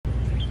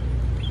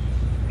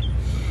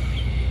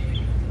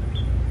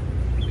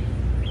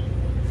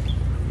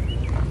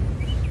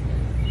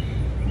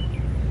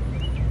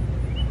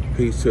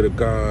Peace to the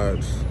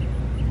gods,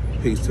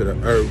 peace to the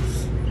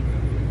earths,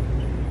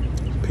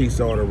 peace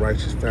to all the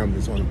righteous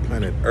families on the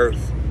planet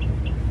Earth.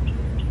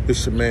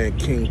 It's your man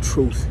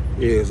KingTruth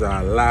is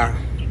Allah,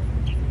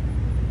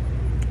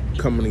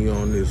 coming to you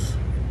on this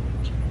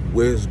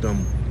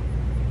wisdom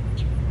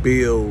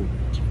build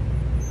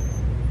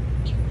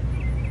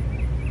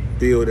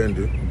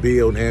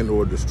and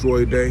or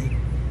destroy day.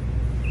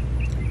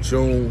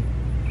 June.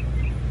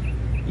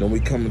 Then we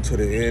coming to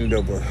the end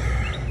of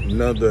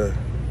another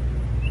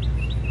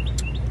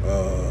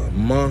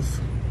month.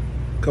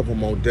 A couple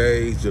more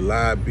days.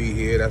 July be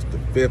here. That's the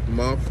 5th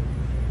month.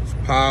 It's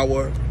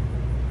power.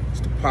 It's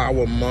the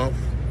power month.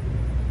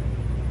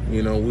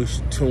 You know, we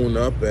should tune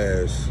up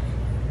as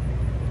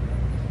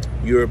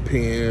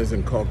Europeans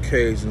and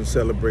Caucasians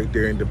celebrate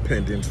their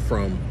independence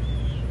from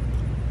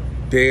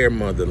their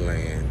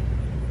motherland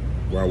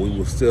while we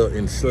were still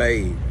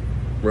enslaved.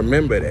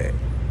 Remember that.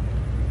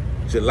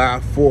 July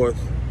 4th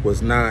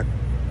was not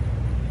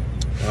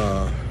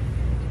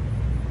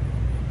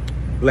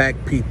black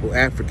people,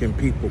 African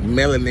people,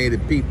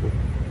 melanated people,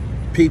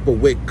 people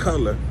with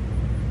color.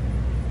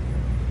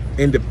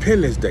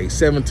 Independence Day,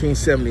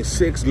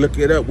 1776, look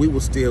it up, we were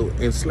still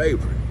in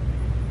slavery.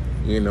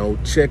 You know,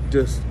 check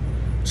the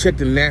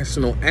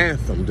national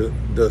anthem,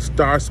 the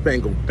Star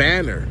Spangled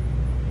Banner.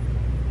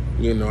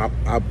 You know,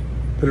 I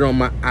put it on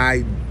my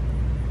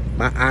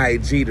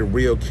IG, the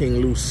Real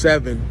King Lou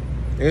 7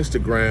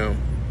 Instagram.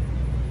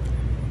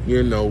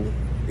 You know,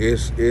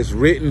 it's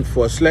written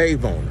for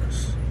slave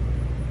owners,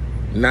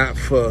 not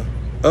for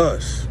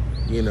us,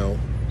 you know.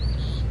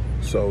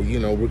 So, you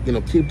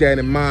know, keep that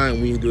in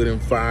mind when you do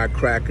them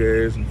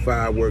firecrackers and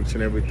fireworks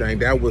and everything.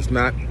 That was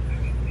not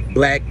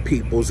black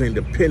people's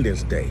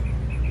Independence Day.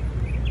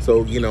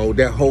 So, you know,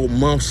 that whole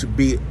month should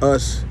be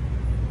us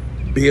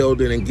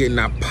building and getting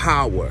our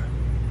power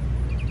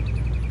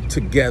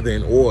together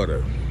in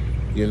order,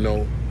 you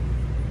know.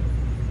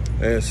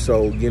 And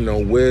so, you know,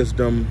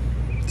 wisdom.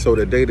 So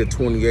today, the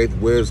 28th,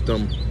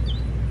 wisdom,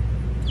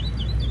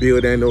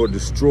 build and or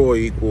destroy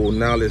equal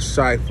knowledge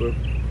cipher.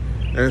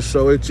 And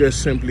so it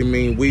just simply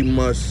means we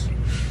must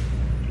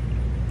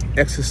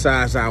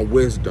exercise our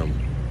wisdom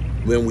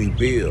when we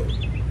build.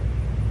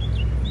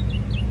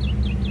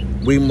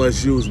 We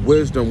must use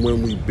wisdom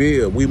when we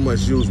build. We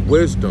must use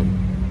wisdom.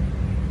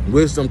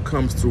 Wisdom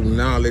comes through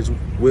knowledge.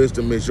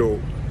 Wisdom is your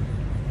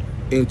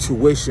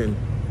intuition.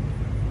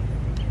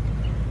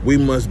 We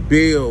must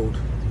build.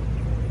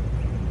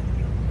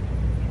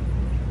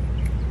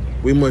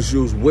 We must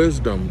use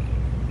wisdom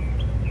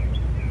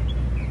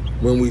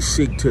when we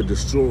seek to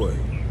destroy.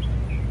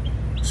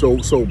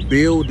 So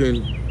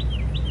building,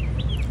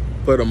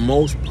 for the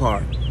most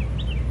part,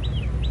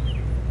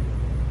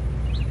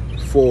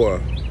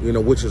 for, you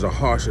know, which is a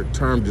harsher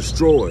term,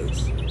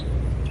 destroys.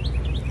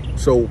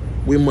 So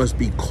we must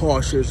be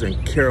cautious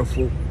and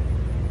careful,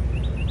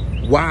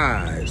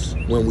 wise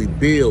when we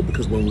build,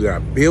 because when we are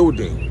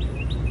building,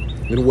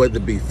 you know, whether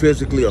it be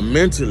physically or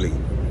mentally,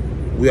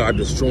 we are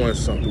destroying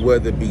something,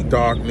 whether it be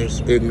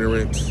darkness,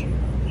 ignorance,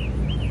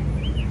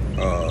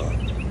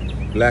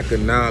 lack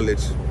of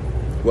knowledge,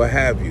 what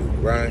have you,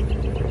 right?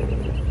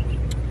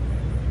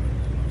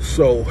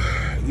 So,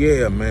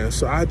 yeah, man.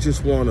 So I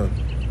just want to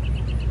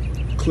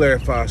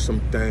clarify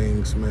some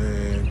things,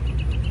 man.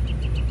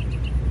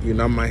 You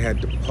know, I might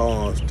have to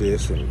pause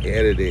this and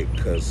edit it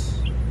because,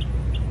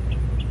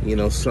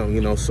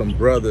 some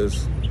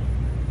brothers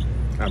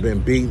I've been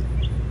beating.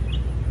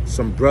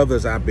 Some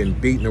brothers I've been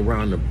beating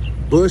around the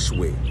bush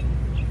with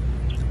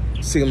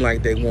seem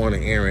like they want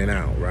to air it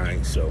out,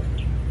 right? So,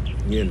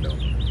 you know,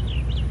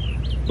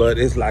 but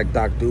it's like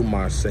Dr.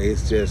 Umar say,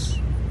 it's just,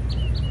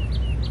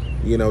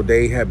 you know,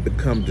 they have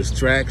become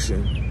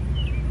distraction,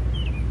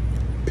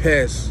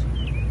 pests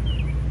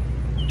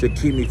to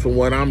keep me from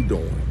what I'm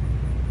doing.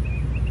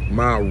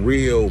 My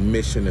real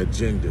mission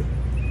agenda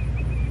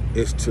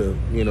is to,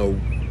 you know,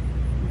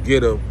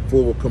 get a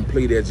full,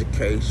 complete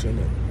education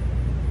and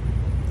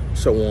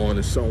so on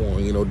and so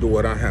on, you know, do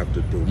what I have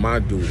to do, my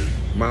duty,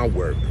 my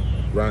work,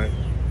 right?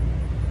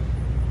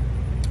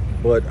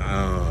 But,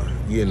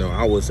 you know,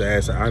 I was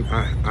asked,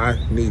 I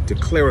need to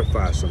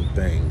clarify some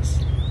things.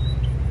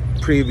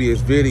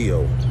 Previous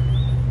video,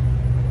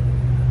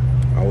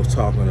 I was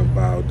talking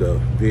about the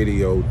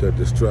video, the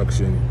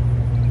destruction,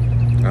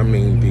 I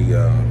mean,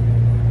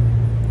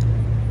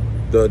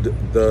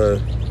 the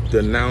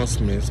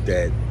announcements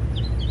that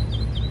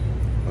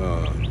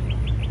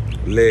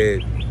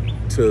led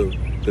to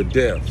the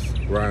deaths,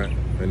 right?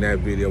 And that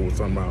video was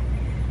talking about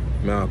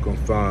Malcolm,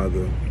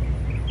 father,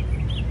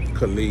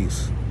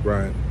 Khalees,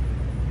 right?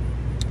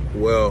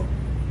 Well,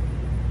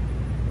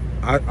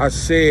 I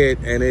said,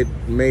 and it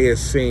may have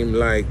seemed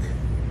like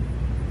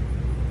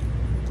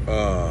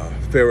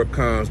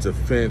Farrakhan's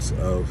defense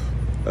of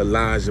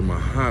Elijah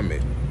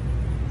Muhammad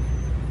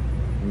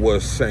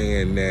was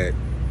saying that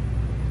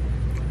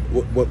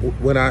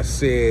when I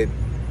said,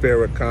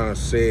 Farrakhan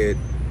said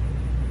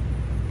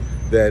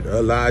that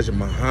Elijah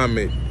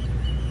Muhammad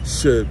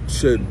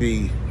should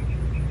be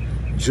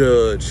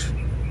judged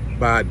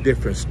by a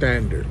different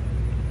standard.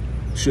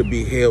 should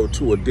be held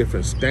to a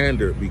different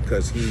standard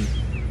because he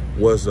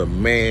was a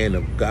man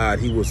of God.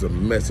 He was a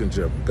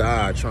messenger of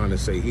God, trying to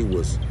say he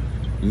was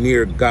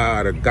near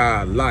God or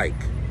God-like.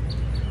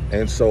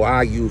 And so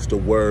I use the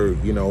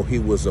word, you know, he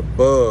was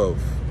above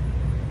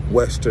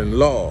Western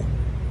law.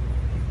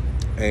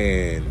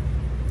 And,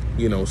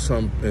 you know,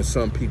 some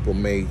people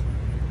may,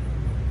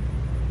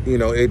 you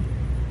know, it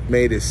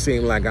made it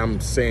seem like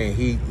I'm saying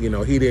he, you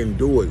know, he didn't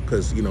do it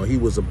because, you know, he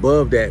was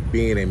above that,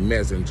 being a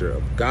messenger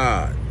of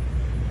God.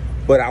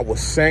 But I was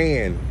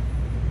saying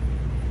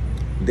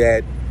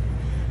that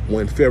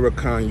when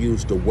Farrakhan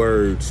used the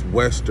words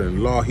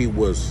Western law, he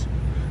was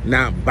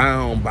not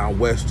bound by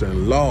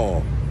Western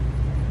law,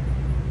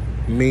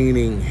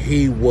 meaning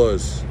he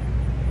was,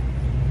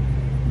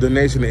 the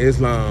Nation of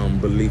Islam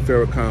believed,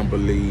 Farrakhan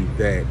believed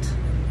that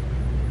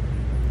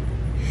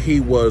he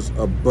was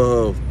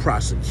above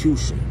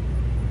prosecution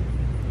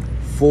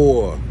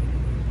for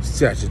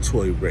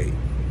statutory rape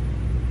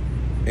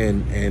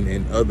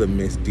and other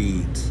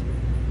misdeeds,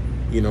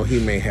 you know, he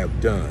may have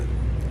done,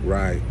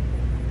 right?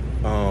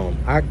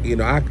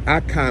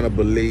 I kind of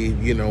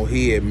believe, you know,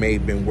 he had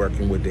maybe been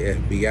working with the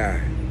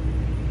FBI.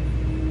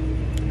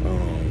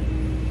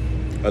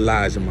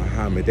 Elijah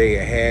Muhammad, they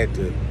had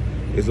to.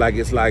 It's like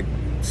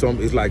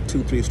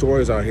 2-3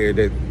 stories out here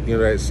that, you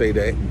know, that say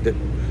that,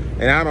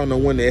 and I don't know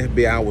when the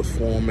FBI was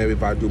formed. Maybe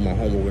if I do my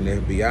homework in the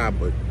FBI,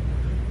 but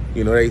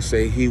you know, they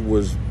say he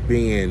was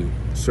being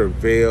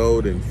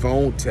surveilled and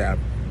phone tapped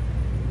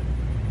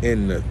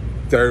in the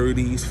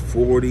 30s,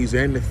 40s,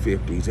 and the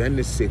 50s, and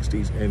the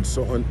 60s, and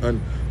so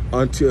on,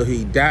 until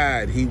he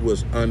died. He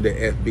was under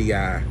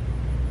FBI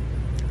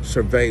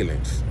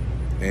surveillance.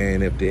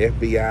 And if the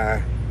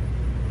FBI,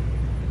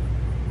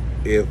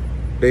 if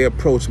they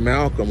approached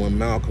Malcolm when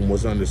Malcolm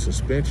was under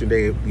suspension,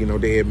 they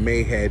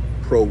may have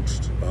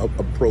approached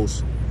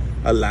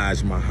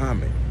Elijah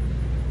Muhammad.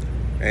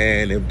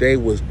 And if they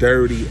was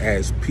dirty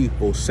as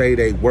people say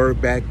they were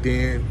back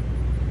then,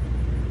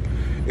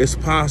 it's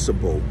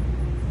possible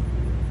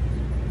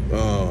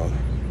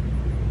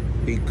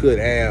he could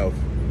have,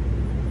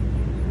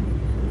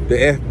 the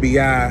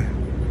FBI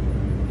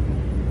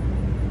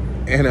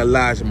and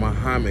Elijah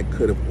Muhammad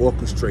could have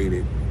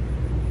orchestrated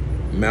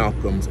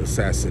Malcolm's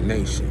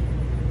assassination,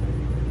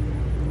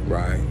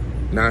 right?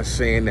 Not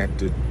saying that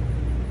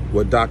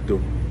what Dr.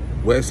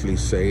 Wesley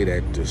say,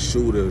 that the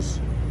shooters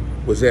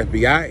was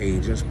FBI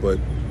agents, but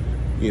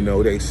you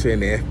know, they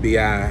send the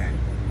FBI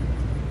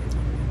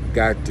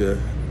got the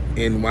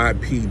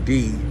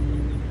NYPD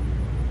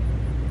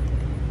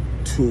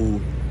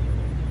to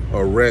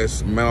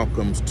arrest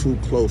Malcolm's 2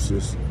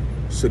 closest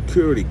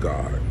security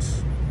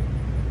guards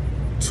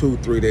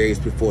 2-3 days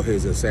before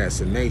his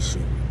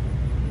assassination.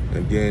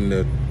 And then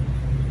the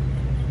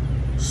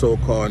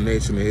so-called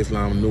Nation of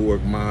Islam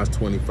Newark Mosque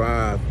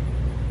 25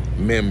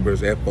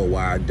 members,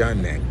 FOI,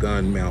 done that,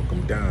 gunned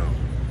Malcolm down.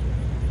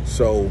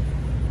 So,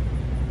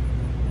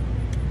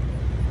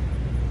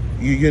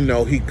 you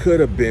know, he could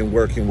have been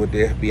working with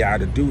the FBI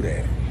to do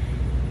that,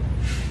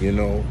 you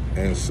know.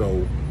 And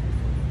so,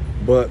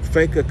 but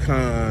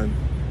Farrakhan,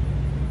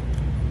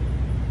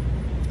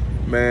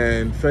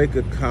 man,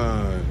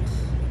 Farrakhan's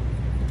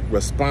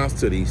response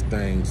to these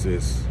things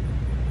is,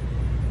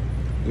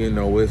 you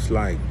know, it's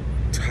like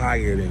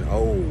tired and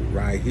old,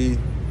 right? He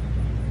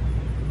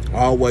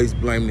always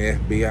blamed the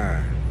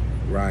FBI,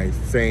 right?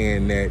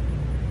 Saying that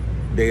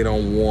they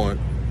don't want,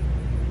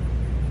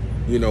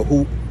 you know,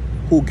 who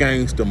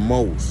gains the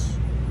most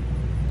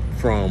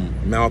from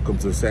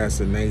Malcolm's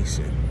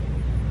assassination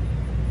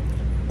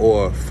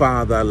or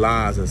Father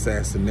Allah's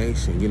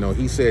assassination. You know,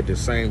 he said the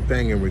same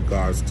thing in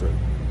regards to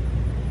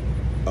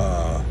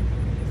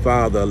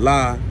Father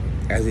Allah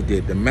as he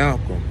did to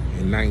Malcolm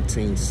in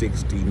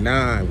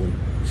 1969 when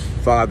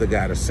Father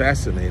got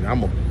assassinated.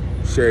 I'm gonna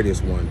share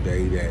this one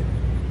day that,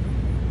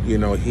 you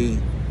know,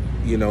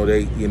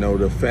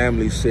 the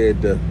family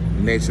said the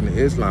Nation of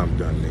Islam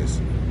done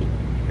this.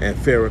 And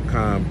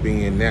Farrakhan,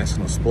 being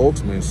national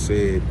spokesman,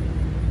 said,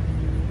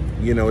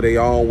 you know, they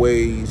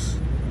always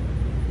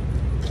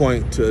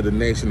point to the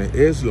Nation of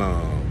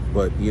Islam,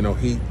 but, you know,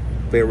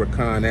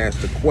 Farrakhan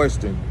asked the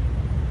question,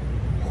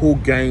 who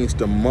gains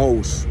the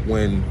most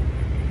when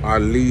our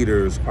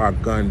leaders are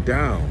gunned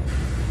down?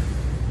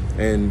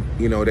 And,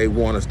 you know, they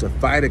want us to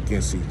fight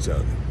against each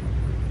other.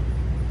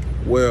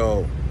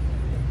 Well,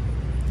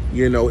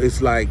 you know,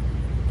 it's like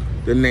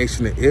the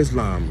Nation of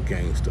Islam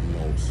gains the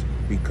most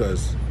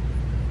because,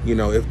 you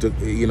know, if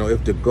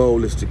the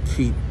goal is to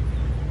keep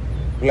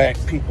black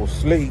people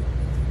asleep,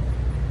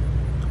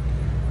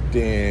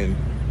 then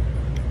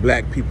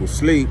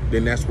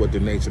that's what the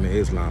Nation of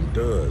Islam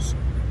does,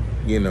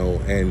 you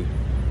know, and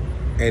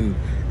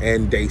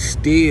they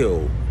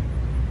steal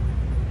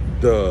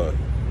the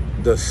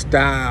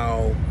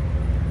style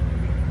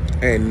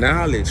and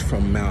knowledge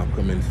from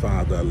Malcolm and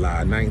Father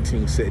Allah.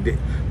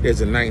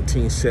 There's a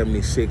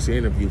 1976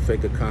 interview.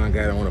 Farrakhan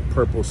got on a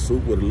purple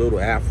suit with a little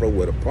afro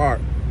with a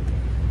part,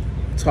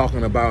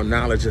 talking about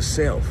knowledge of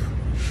self.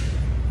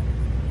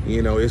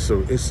 You know, it's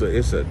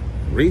a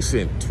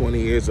recent 20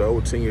 years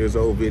old, 10 years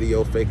old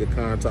video Fake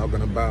account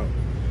talking about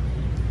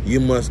you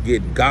must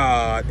get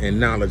God and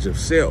knowledge of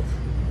self.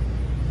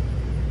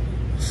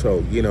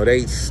 So, you know,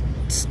 they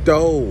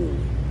stole,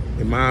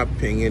 in my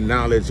opinion,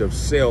 knowledge of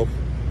self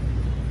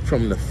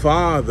from the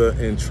Father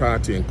and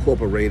tried to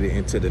incorporate it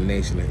into the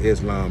Nation of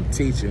Islam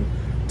teaching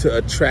to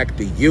attract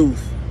the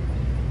youth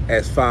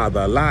as Father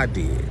Allah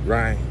did,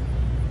 right?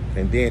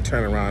 And then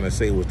turn around and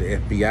say it was the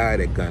FBI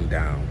that gunned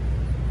down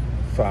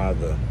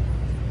Father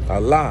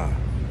Allah,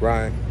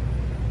 right?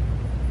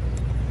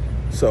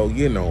 So,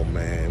 you know,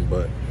 man,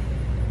 but,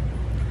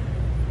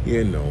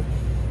 you know,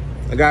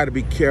 I got to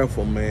be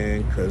careful,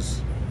 man,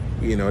 because,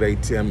 you know, they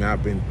tell me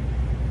I've been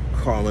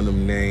calling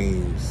them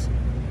names,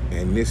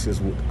 and this is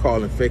what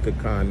calling fake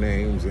account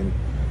names, and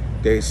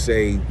they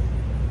say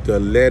the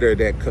letter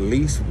that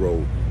Khalees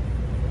wrote,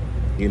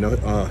 you know,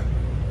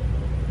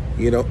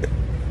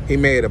 he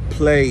made a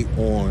play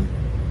on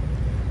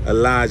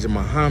Elijah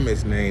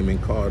Muhammad's name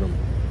and called him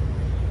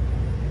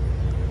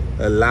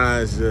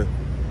Elijah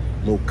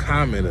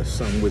Muhammad or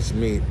something,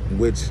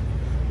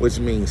 which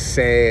means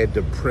sad,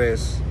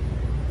 depressed,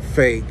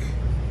 fake.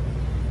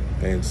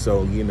 And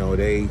so, you know,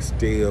 they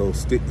still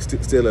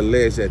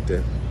allege that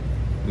the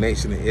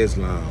Nation of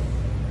Islam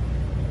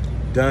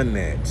done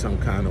that some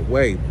kind of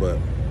way. But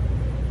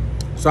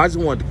so I just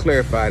wanted to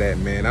clarify that,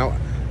 man.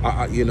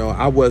 You know,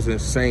 I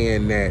wasn't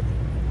saying that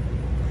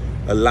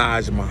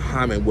Elijah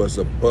Muhammad was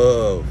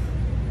above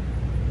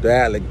the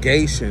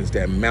allegations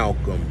that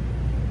Malcolm,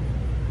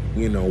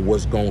 you know,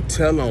 was gonna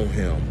tell on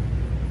him.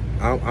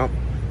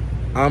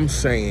 I'm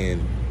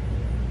saying,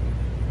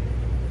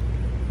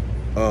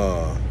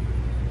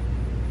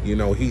 you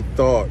know, he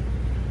thought,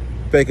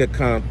 Fake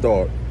account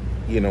thought,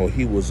 you know,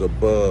 he was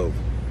above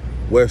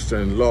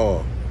Western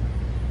law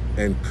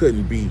and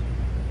couldn't be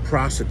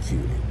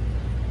prosecuted.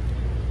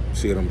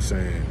 See what I'm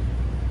saying?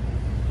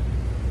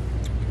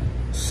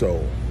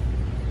 So,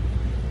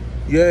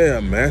 yeah,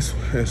 man.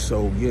 And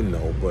so, you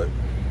know, but,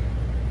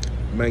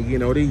 man, you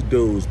know, these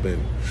dudes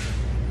been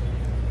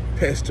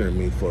pestering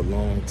me for a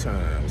long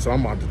time. So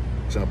I'm about to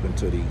jump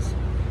into these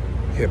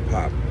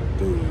hip-hop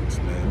dudes,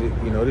 man.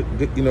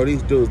 You know,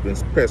 these dudes been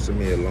pestering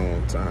me a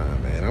long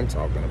time, man. I'm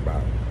talking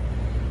about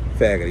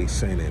Faggoty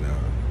Sin and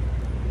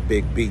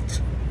Big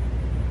Beach.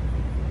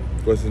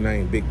 What's his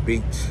name? Big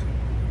Beach.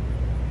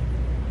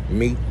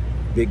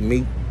 Big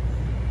Meat.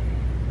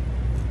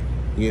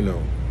 You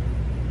know.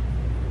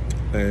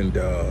 And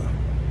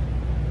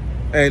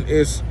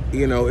it's,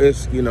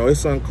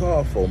 it's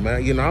uncalled for,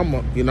 man. I'm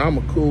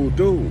a cool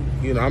dude.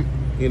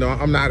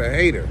 I'm not a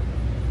hater.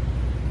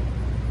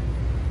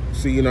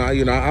 See,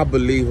 I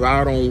believe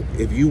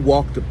if you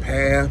walk the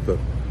path of,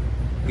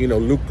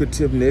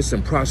 lucrativeness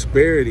and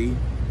prosperity,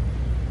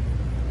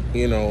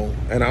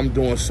 and I'm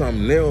doing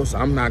something else,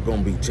 I'm not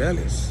gonna be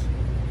jealous.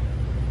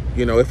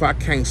 If I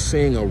can't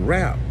sing or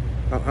rap,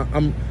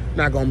 I'm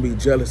not gonna be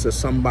jealous of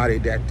somebody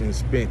that done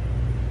spent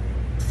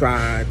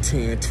 5,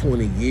 10,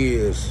 20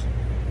 years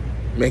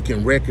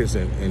making records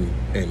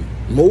and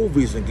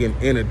movies and getting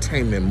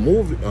entertainment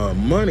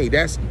money.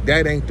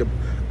 That ain't the,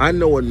 I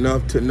know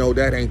enough to know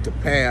that ain't the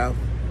path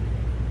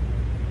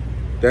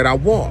that I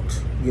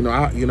walked.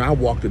 I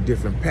walked a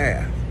different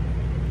path.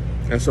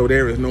 And so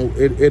there is no,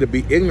 it'll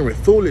be ignorant,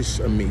 foolish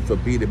of me for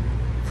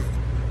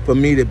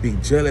me to be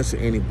jealous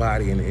of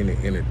anybody in the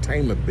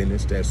entertainment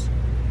business that's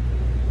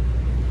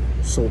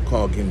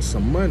so-called getting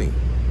some money.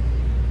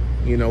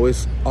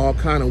 It's all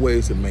kind of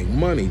ways to make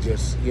money.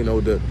 Just,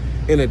 the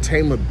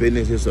entertainment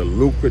business is a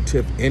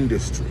lucrative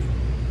industry,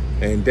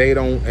 and they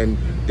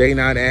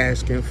not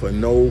asking for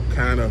no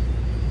kind of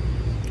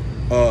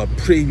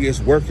previous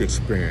work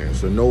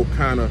experience or no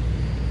kind of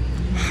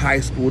high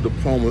school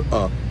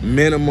diploma,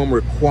 minimum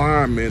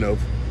requirement of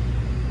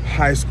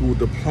high school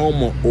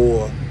diploma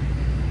or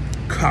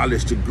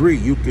college degree.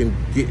 You can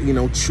get,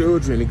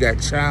 children. You got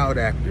child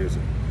actors,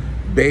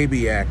 and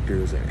baby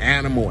actors, and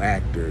animal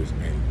actors,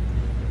 and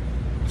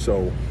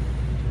so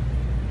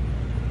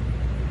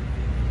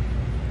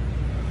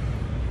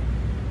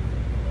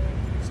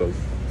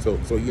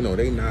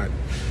they not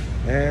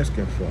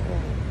asking for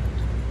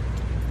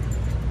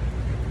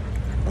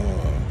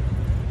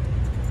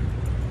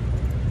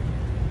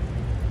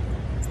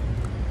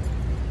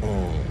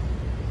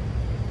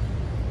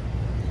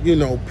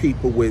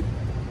people with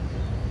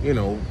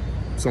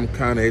some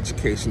kind of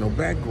educational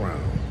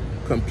background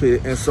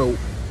completed, and so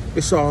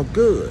it's all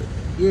good,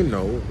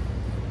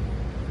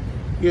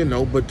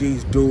 but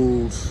these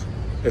dudes,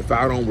 if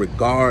I don't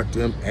regard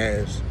them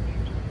as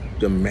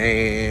the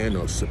man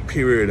or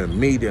superior to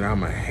me, then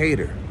I'm a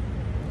hater.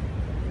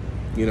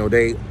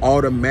 They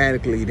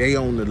automatically, they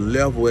on the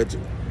level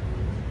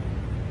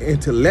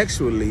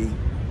intellectually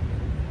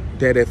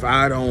that if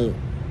I don't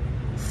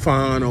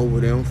fawn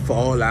over them,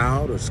 fall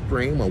out or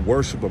scream or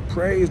worship or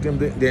praise them,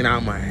 then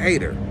I'm a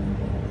hater.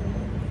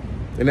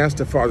 And that's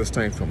the farthest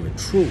thing from the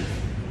truth.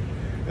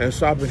 And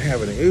so I've been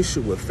having an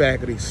issue with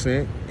Faggoty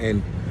Sin,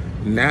 and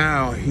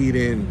now he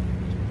didn't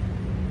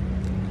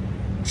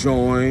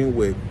join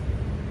with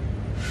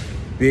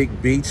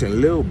Big Beach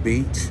and Lil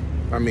Beach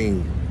I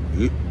mean,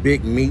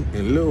 Big Meat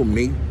and Little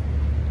Meat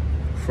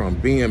from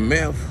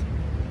BMF,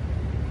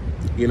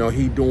 you know,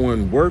 he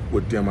doing work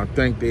with them. I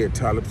think they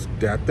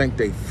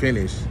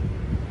finished,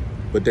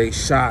 but they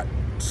shot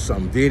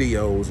some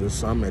videos or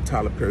something at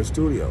Tyler Perry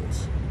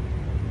Studios,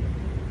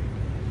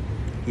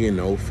 you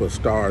know, for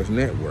Stars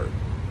Network.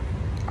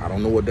 I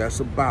don't know what that's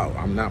about.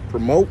 I'm not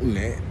promoting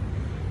that.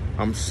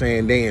 I'm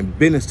saying they in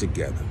business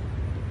together.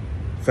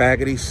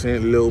 Faggoty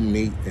sent Lil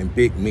Meat and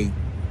Big Meat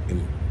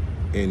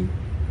in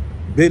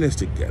business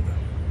together.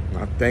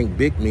 I think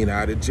Big Meat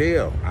out of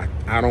jail.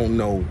 I don't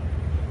know.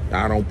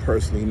 I don't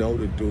personally know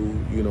the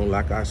dude. You know,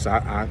 like I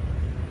said, I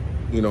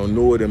you know,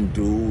 knew of them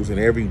dudes, and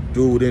every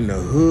dude in the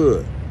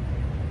hood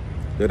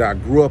that I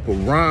grew up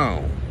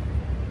around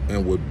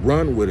and would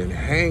run with and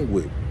hang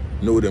with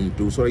knew them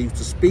dudes. So they used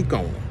to speak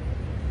on them.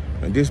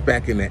 And this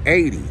back in the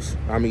 80s.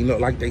 I mean, look,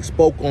 like they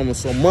spoke on them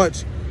so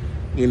much,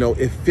 you know,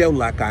 it felt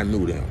like I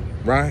knew them,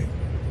 right?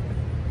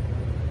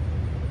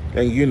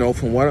 And, you know,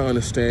 from what I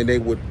understand, they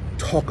would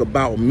talk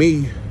about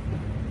me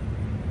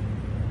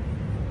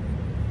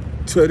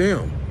to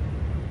them.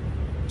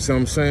 See what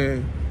I'm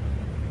saying?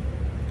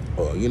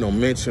 Or, you know,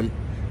 mention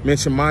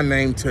my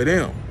name to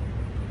them.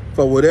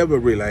 For whatever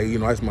relay, you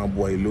know, that's my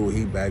boy Lou,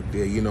 he back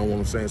there, you know what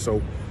I'm saying?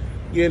 So,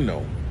 you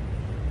know.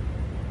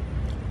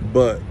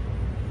 But,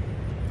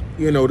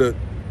 you know, the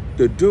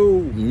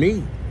dude,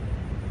 me,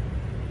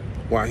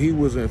 while he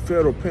was in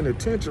federal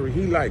penitentiary,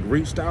 he like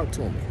reached out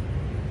to me.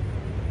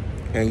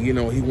 And, you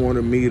know, he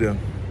wanted me to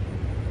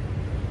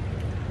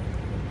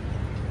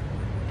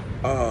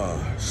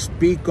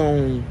speak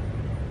on,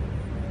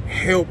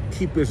 help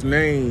keep his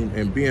name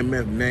and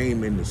BMF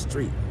name in the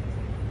street.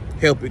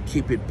 Help it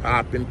keep it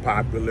popping,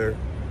 popular,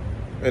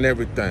 and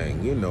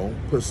everything, you know.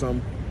 Put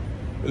some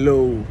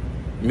little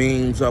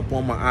memes up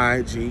on my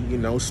IG, you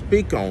know,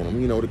 speak on them,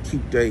 you know, to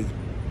keep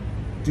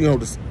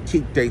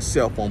they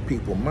self on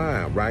people's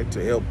mind, right?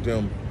 To help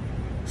them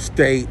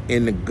stay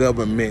in the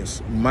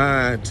government's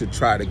mind to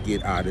try to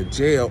get out of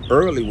jail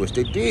early, which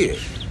they did.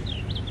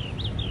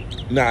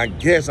 Now, I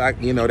guess,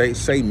 you know, they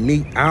say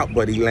Meat out,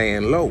 but he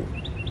laying low.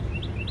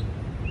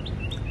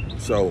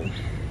 So,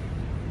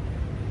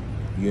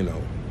 you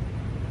know,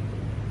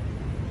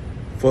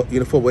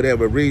 for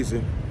whatever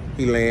reason,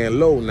 he laying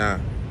low. Now,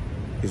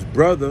 his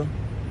brother,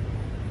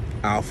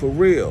 out for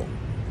real,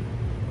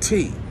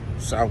 T,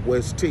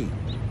 Southwest T,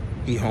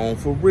 he home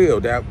for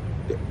real. That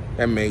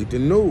made the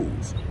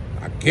news,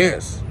 I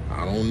guess.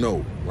 I don't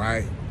know,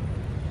 right?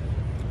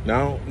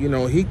 Now, you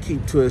know, he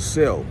keep to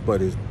himself,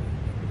 but his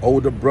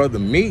older brother,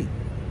 me,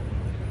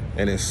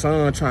 and his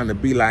son trying to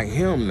be like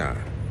him now.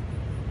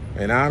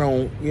 And I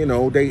don't, you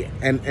know,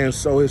 and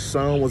so his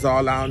son was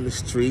all out in the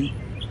street.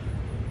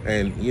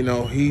 And, you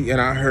know,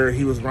 I heard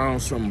he was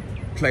around some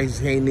places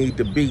he ain't need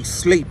to be,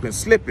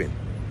 slipping,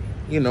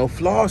 you know,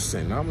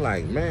 flossing. I'm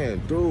like,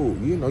 man, dude,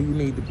 you know, you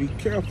need to be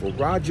careful.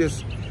 Bro, I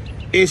just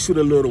issued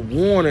a little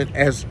warning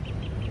as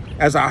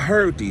I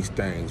heard these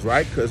things,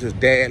 right? Because his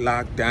dad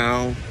locked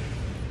down.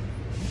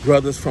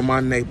 Brothers from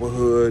my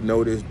neighborhood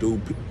know this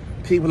dude.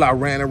 People I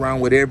ran around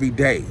with every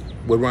day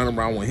would run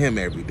around with him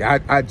every day.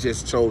 I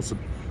just chose to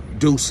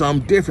do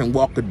something different,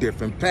 walk a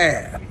different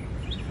path.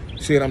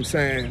 See what I'm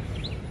saying?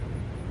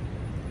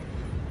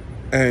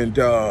 And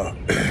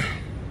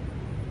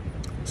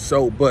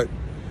but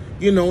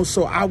you know,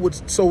 so I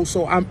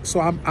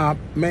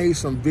made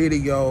some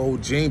video,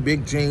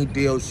 Big Gene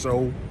Deal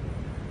show.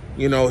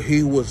 You know,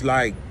 he was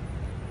like,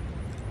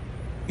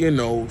 you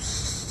know,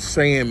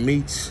 saying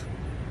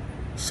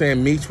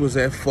Meach was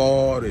at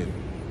fault, and,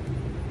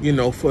 you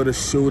know, for the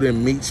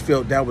shooting, Meach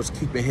felt that was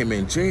keeping him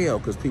in jail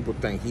because people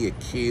think he had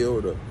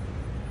killed or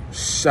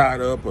shot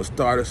up or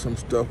started some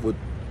stuff with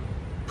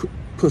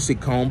pussy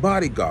comb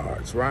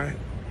bodyguards, right?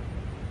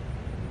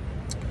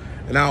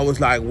 And I was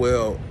like,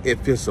 well,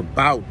 if it's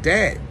about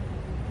that,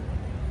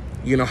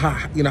 you know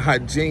how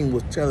Gene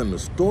was telling the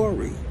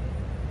story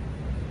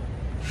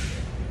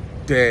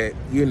that,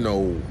 you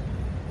know,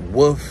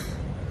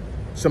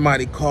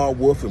 somebody called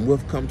Wolf and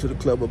Wolf come to the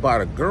club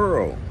about a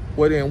girl.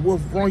 Well, then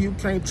Wolf, wrong, you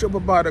can't trip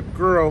about a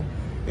girl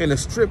in a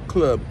strip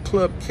club,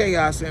 Club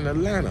Chaos in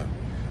Atlanta.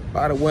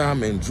 By the way,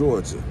 I'm in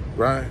Georgia,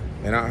 right?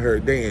 And I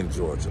heard they in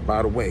Georgia,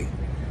 by the way,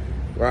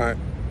 right?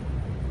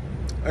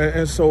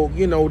 And so,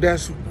 you know, now,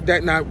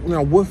 you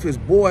know, Wolf, his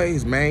boy,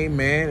 his main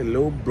man, his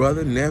little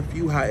brother,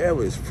 nephew,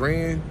 however, his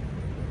friend,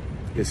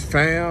 his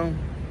fam,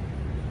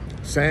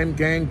 same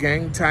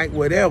gang type,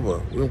 whatever.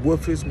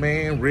 Wolf his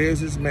man, Riz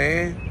his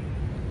man.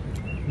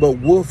 But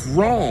Wolf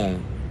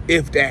wrong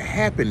if that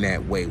happened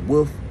that way.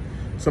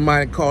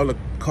 Somebody call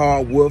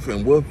Wolf,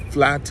 and Wolf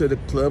fly to the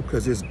club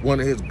because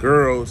one of his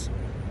girls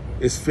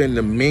is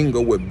finna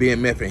mingle with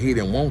BMF, and he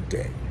didn't want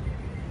that.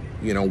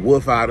 You know,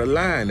 Wolf out of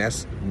line.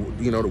 That's,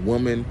 you know, the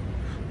woman.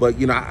 But,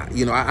 you know,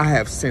 I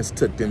have since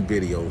took them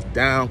videos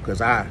down because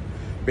I've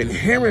been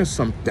hearing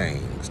some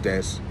things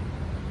that's,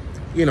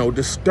 you know,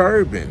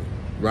 disturbing,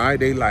 right?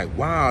 They like,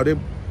 wow, they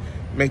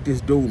make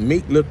this dude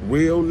Meek look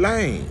real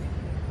lame,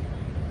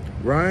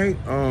 right?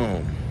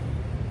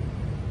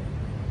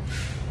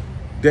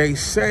 They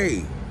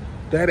say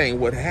that ain't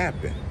what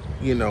happened,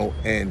 you know.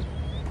 And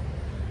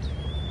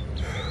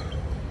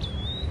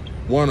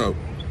one of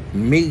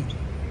me,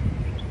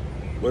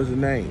 what's his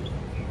name?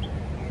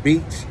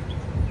 Beats.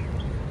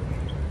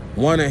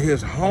 One of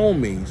his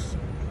homies,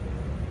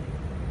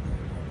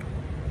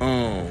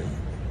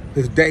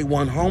 his day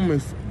one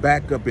homies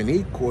back up in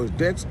Ecorse,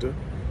 Dexter,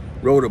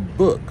 wrote a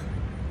book.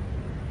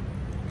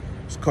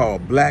 It's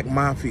called Black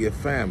Mafia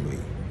Family,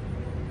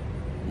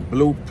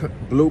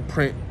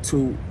 Blueprint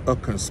to a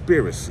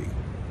Conspiracy.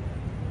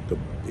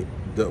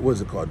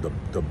 What's it called?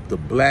 The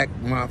Black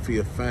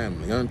Mafia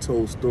Family,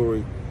 Untold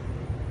Story,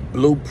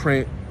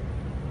 Blueprint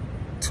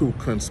to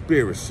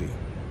Conspiracy.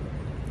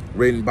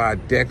 Written by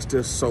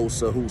Dexter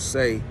Sosa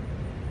Hussein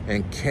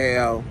and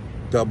Cal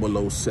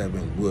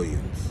 007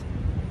 Williams,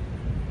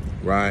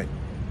 right?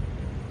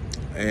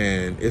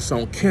 And it's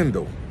on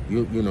Kindle.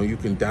 You know, you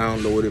can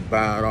download it,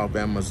 buy it off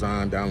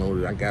Amazon,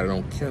 download it. I got it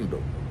on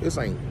Kindle. It's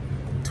like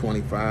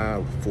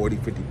 25, 40,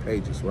 50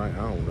 pages, right? I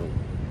don't know.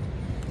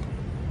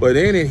 But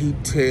in it, he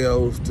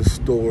tells the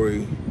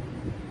story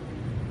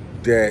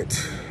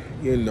that,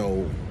 you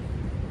know,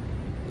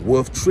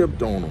 Wolf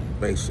tripped on him,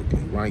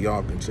 basically, right?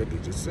 Y'all can check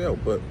it yourself.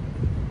 But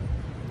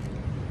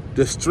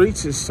the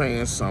streets is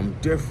saying something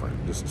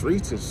different. The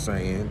streets is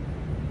saying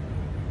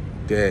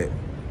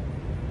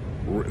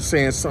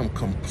something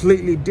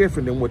completely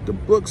different than what the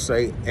book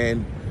say.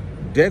 And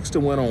Dexter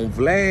went on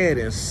Vlad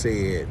and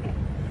said,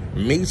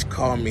 Meech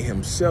called me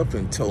himself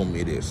and told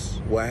me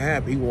this. What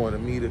happened? He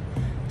wanted me to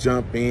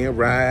jump in,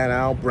 ride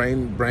out,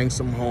 bring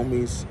some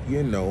homies,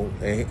 you know.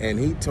 And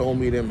he told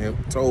me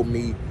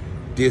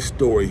this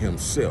story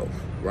himself,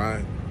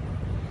 right?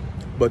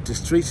 But the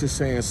streets is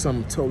saying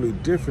something totally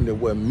different than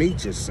what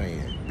Meech is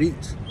saying,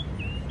 Beats,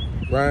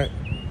 right?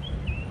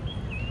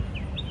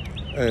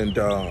 And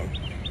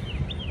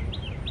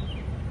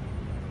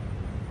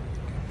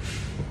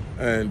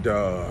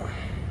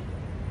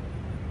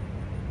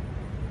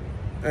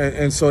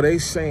so they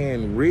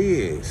saying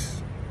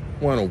Riz,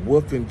 one of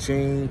Wolf and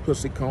Jean,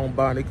 Pussy Cone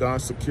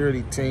bodyguard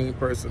security team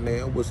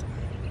personnel, was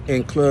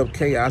in Club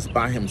Chaos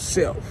by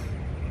himself.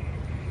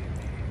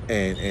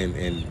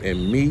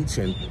 And Meech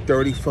and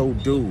 34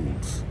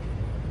 dudes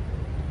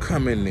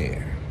come in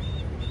there.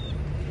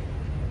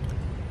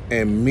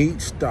 And Meech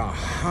start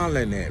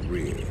hollering at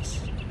Riz,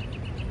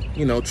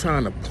 you know,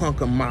 trying to punk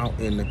him out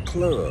in the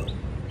club.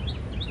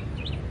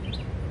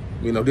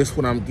 You know, this is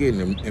what I'm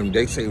getting. And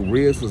they say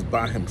Riz was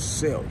by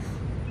himself.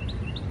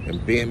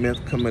 And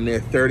b.m.f coming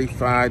there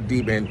 35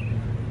 deep. And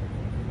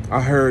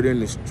I heard in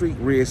the street,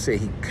 Riz say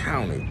he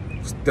counted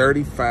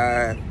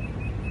 35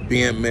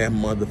 b.m.f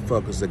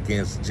motherfuckers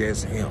against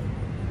just him.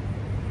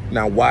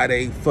 Now, why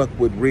they fuck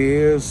with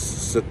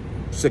Riz,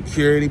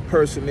 security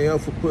personnel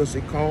for Pussy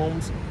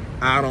Combs,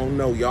 I don't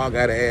know. Y'all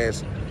gotta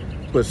ask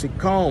Pussy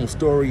Combs.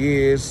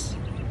 Story is,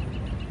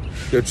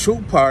 the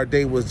true part,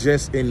 they was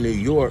just in New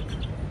York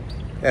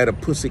at a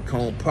Pussy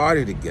Comb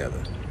party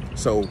together.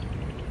 So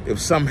if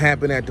something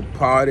happened at the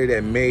party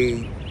that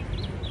made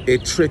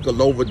it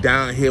trickle over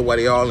down here while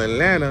they all in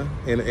Atlanta,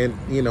 and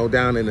you know,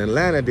 down in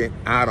Atlanta, then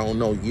I don't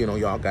know. You know,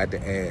 y'all got to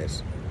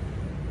ask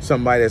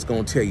somebody that's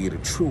gonna tell you the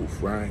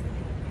truth, right?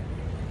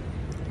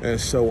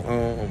 And so what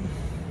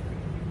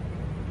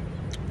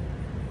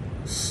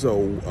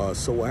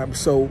happened?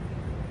 So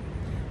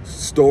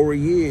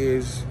story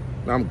is,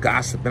 I'm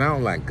gossiping. I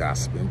don't like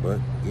gossiping, but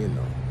you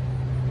know,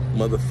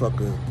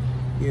 motherfucker,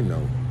 you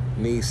know,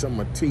 need some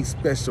of T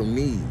special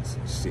needs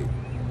and shit.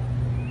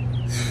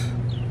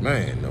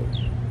 Man, no.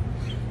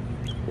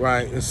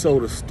 Right, and so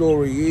the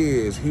story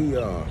is he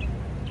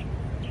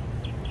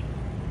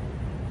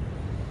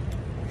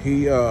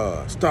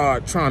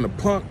started trying to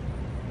punk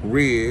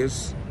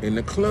Riz in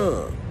the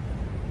club.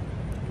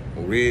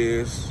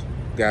 Riz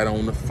got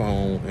on the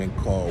phone and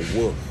called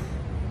Wolf.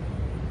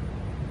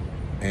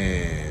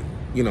 And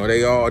you know,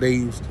 they all,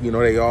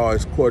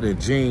 according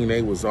to Gene,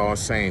 they was all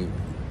saying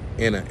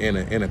in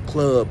a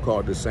club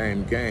called the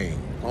same gang,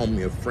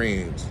 homie of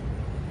friends.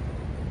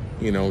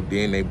 You know,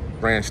 then they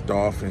branched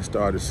off and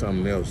started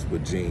something else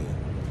with Gene.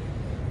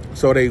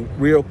 So they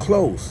real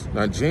close.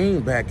 Now Gene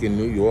back in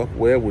New York,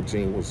 wherever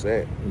Gene was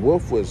at.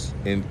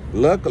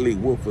 Luckily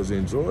Wolf was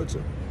in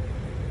Georgia.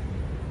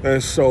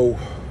 And so,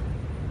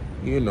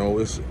 you know,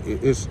 it's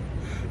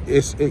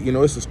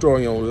a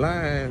story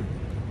online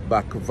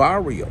by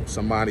Cavario,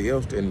 somebody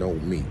else that know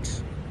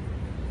Meeks.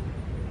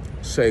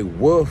 Say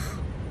Wolf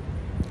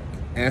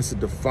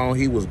answered the phone.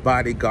 He was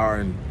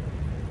bodyguarding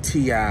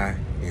T.I.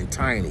 and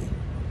Tiny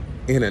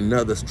in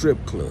another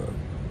strip club.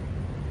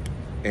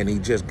 And he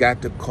just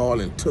got the call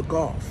and took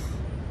off.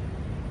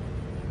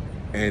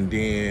 And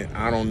then,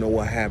 I don't know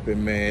what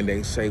happened, man.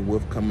 They say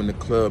Wolf come in the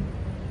club.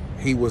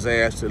 He was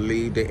asked to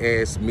leave.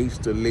 They asked Meeks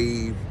to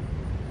leave.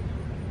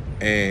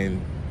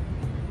 And,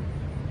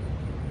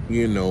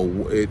 you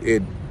know,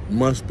 it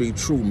must be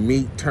true.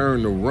 Meek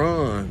turned to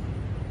run,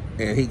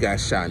 and he got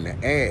shot in the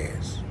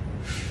ass.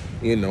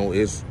 You know,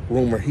 it's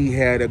rumored he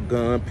had a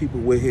gun. People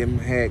with him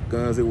had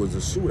guns. It was a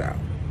shootout.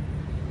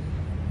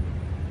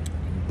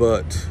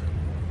 But,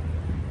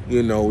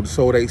 you know,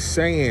 so they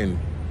saying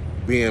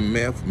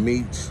BMF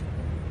Meats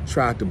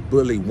tried to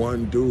bully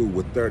one dude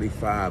with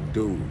 35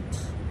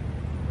 dudes,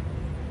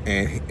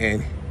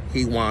 and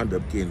he wound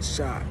up getting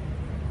shot.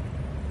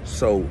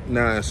 So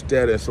now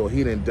instead of, so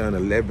he done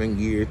 11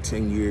 years,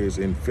 10 years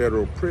in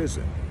federal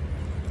prison.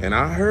 And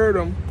I heard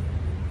him,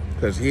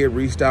 because he had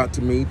reached out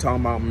to me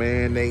talking about,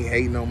 man, they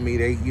hating on me.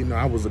 They, you know,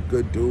 I was a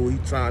good dude. He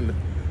trying to,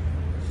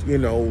 you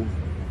know,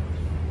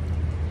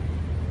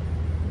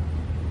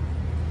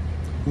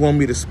 want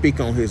me to speak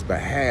on his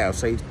behalf,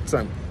 say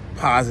some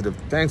positive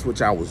things,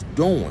 which I was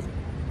doing,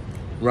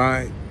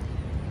 right?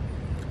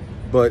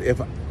 But if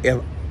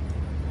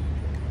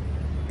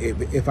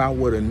I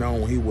would have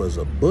known he was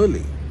a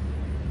bully,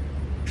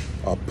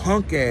 a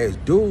punk ass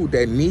dude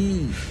that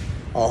needs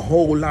a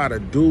whole lot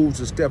of dudes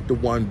to step to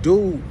one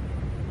dude,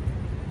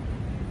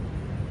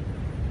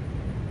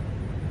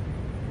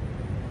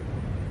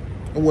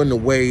 I wouldn't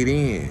have weighed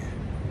in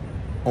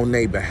on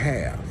their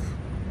behalf.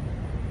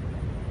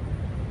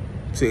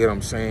 See what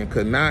I'm saying?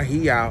 Because now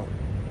he out,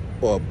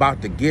 or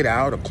about to get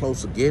out, or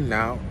close to getting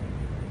out,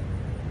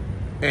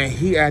 and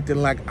he acting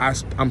like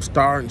I'm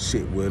starting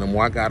shit with him,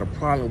 or I got a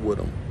problem with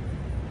him.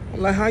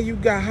 I'm like, how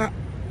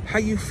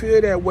you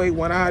feel that way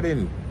when I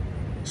didn't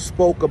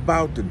spoke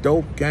about the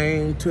dope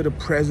game to the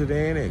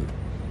president, and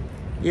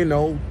you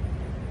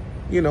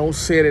know,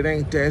 said it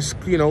ain't that,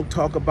 you know,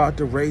 talk about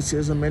the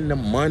racism and the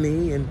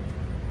money and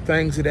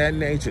things of that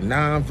nature,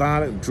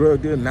 nonviolent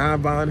drug deal,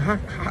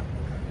 nonviolent.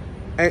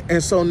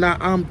 And so now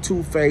I'm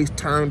two-faced,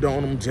 turned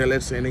on him,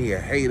 jealous, and he a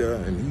hater,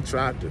 and he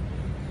tried to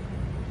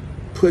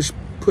push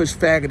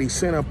faggoty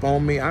sin up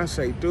on me. I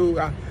say, dude,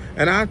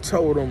 and I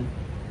told him,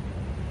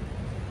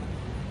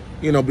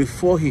 you know,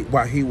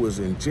 while he was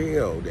in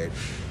jail, that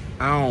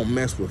I don't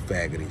mess with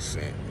faggoty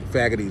sin.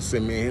 Faggoty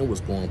sin, man, he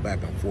was going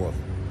back and forth.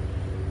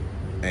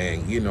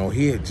 And, you know,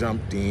 he had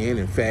jumped in,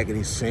 and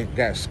faggoty sin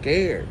got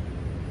scared.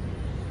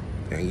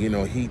 And, you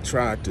know, he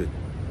tried to,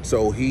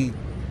 so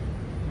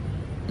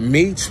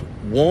Meach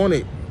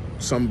wanted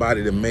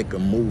somebody to make a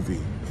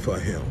movie for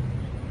him.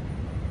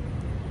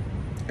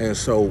 And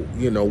so,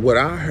 you know, what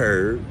I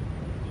heard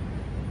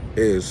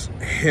is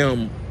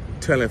him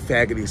telling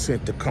Faggoty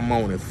Sent to come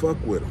on and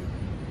fuck with him.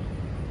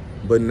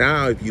 But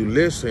now if you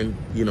listen,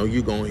 you know,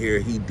 you're going to hear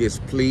he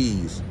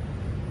displeased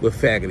with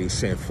Faggoty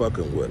Sent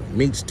fucking with him.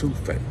 Meach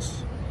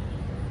two-faced.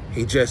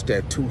 He just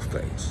that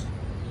two-faced.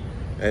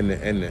 And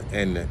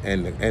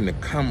the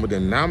common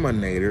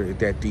denominator is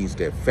that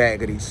that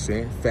Faggoty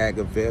Sent,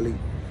 Fagavelli,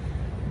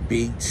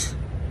 Beach,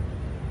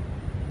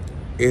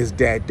 is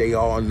that they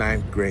all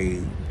 9th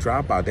grade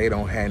dropout. They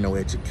don't have no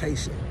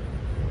education.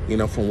 You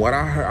know, from what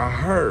I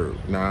heard.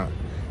 Now,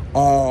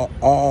 all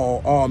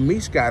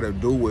Meach got to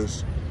do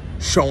is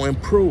show and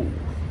prove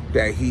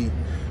that he,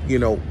 you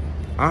know,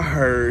 I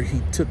heard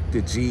he took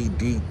the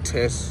GED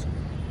test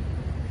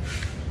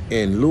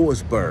in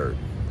Lewisburg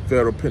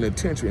Federal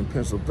Penitentiary in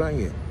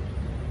Pennsylvania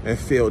and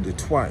failed it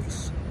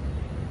twice.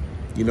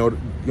 You know,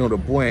 the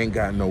boy ain't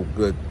got no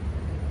good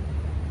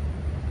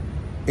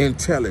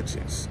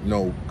intelligence,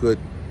 no good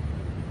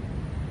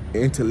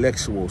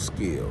intellectual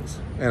skills.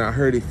 And I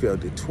heard he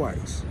failed it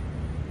twice.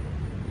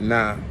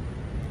 Now,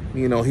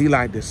 you know, he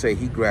like to say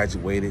he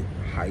graduated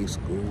high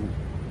school.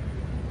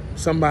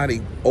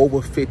 Somebody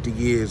over 50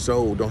 years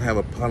old don't have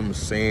a problem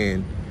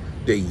saying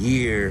the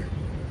year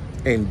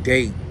and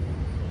date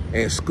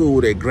and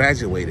school they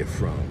graduated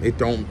from.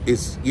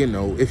 It's, you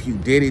know, if you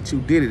did it, you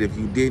did it. If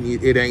you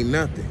didn't, it ain't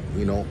nothing,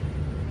 you know.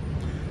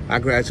 I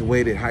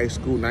graduated high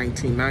school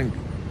 1990,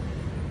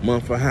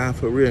 month for half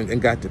for real,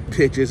 and got the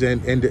pictures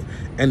and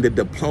the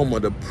diploma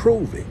to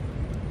prove it.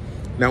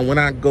 Now, when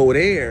I go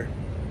there,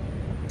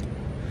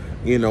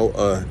 you know,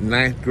 a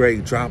 9th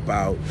grade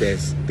dropout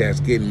that's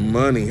getting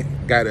money,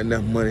 got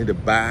enough money to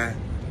buy,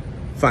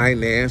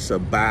 finance, or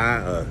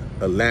buy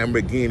a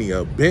Lamborghini or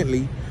a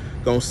Bentley,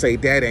 gonna say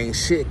that ain't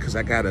shit because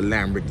I got a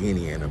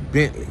Lamborghini and a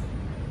Bentley,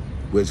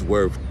 which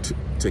worth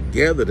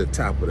together the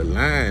top of the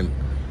line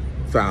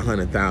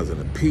 $500,000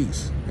 a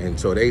piece. And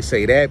so they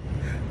say that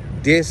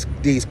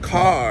these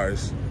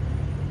cars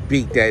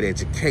beat that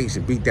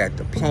education, beat that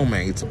diploma.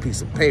 It's a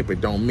piece of paper,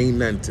 don't mean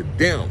nothing to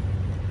them,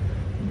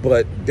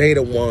 but they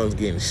the ones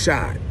getting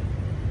shot.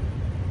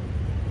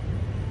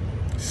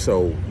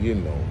 So, you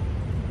know,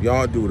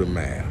 y'all do the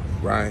math,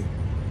 right?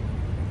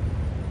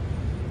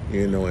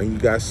 You know, and you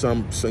got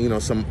some you know,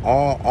 some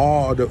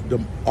all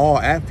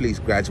athletes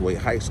graduate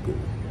high school.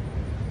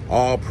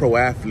 All pro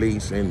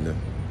athletes in the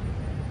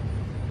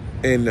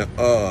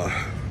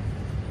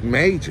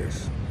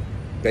majors,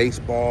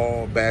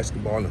 baseball,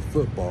 basketball, and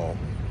football,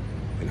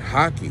 and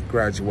hockey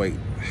graduate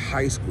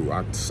high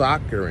school.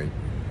 Soccer and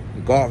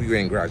golf, you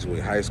ain't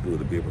graduate high school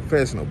to be a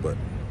professional, but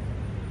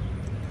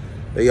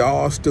they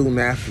all student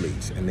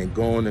athletes, and they're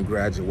going to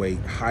graduate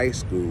high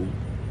school.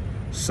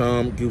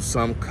 Some do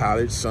some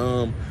college,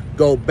 some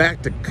go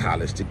back to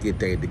college to get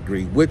their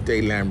degree with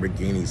their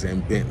Lamborghinis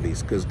and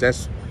Bentleys, because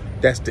that's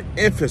the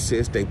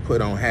emphasis they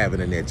put on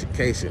having an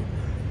education,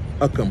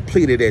 a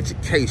completed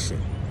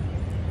education,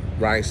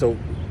 right? So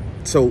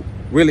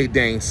really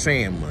they ain't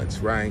saying much,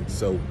 right?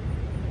 So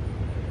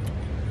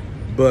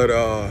But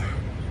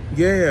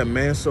yeah,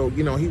 man. So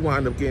he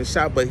wound up getting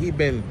shot, but he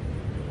been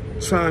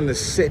trying to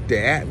set the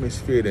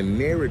atmosphere, the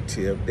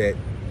narrative that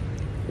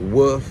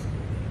Wolf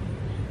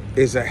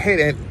is a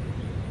hater. And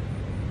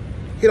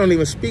he don't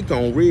even speak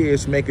on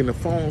Riz making the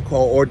phone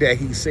call or that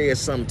he said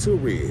something to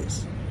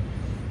Riz.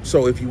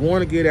 So if you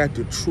want to get at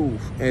the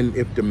truth, and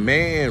if the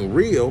man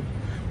real,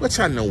 which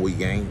I know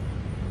he ain't,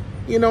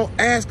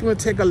 ask him to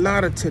take a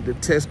lie detector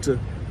test to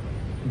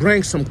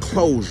bring some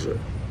closure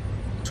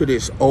to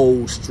this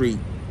old street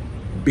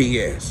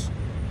BS.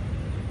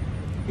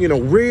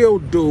 Real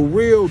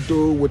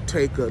dude would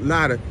take a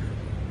lot of,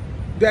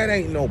 that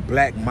ain't no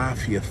Black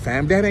Mafia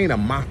fam. That ain't a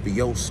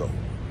mafioso.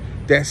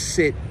 That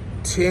sit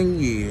 10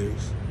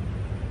 years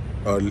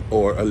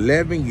or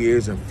 11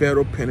 years in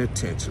federal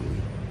penitentiary.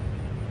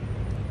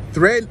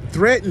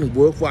 Threatened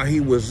Wolf while he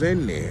was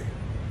in there.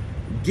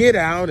 Get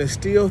out and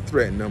still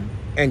threaten him,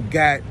 and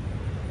got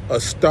a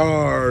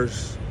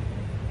Stars,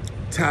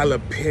 Tyler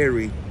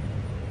Perry,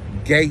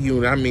 gay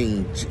unit,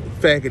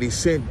 faggoty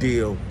scent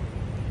deal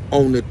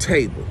on the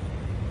table.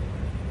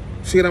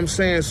 See what I'm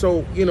saying?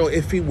 So,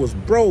 if he was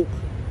broke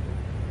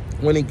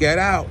when he got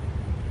out,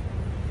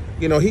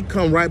 he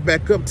come right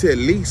back up to at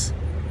least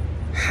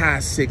high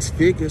 6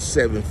 figures,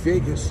 7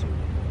 figures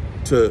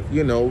to,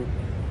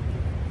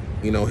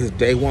 his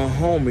day one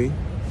homie,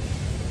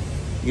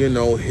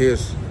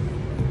 his,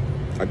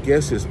 I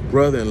guess his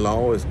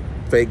brother-in-law, his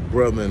fake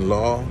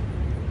brother-in-law,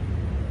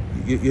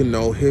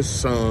 his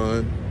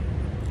son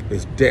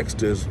is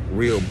Dexter's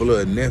real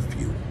blood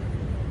nephew.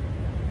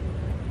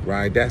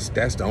 Right? That's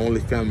the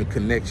only family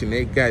connection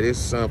they got. His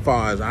son, as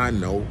far as I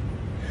know,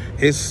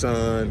 his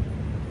son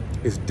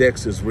is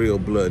Dexter's real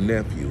blood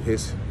nephew.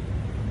 His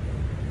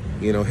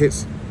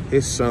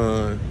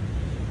son,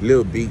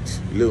 Lil Meat,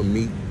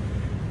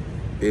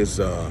 is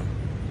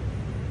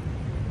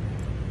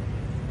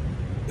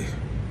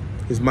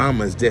his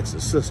mama is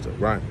Dexter's sister,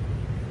 right?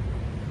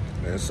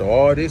 And so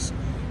all this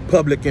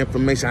public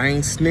information, I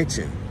ain't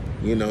snitching.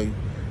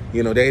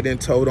 They done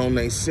told on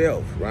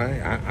themselves, right?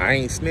 I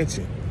ain't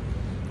snitching.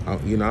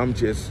 I'm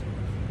just,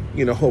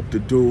 hope the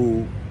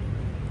dude,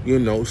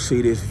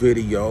 see this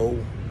video,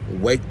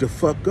 wake the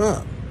fuck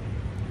up.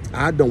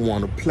 I don't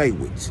want to play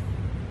with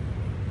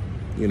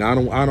you. I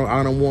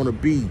don't want to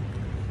be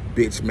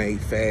bitch made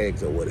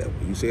fags or whatever.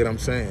 You see what I'm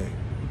saying?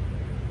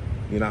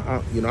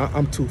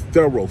 I'm too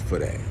thorough for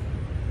that.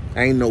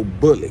 I ain't no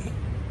bully.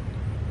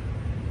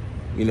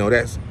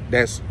 That's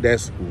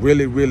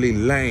really, really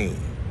lame.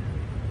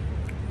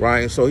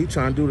 Right? And so he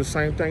trying to do the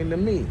same thing to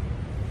me.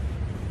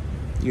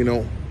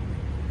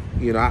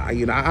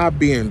 I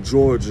be in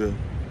Georgia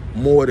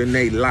more than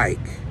they like.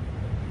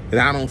 And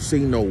I don't see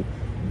no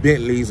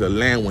Bentleys or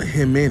land with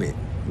him in it.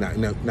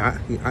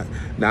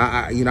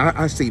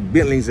 I see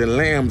Bentleys and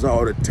Lambs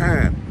all the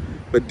time,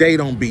 but they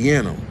don't be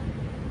in them.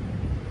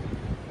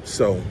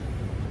 So,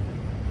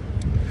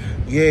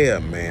 yeah,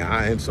 man.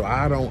 And so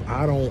I don't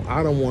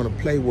want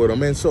to play with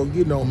them. And so,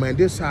 man,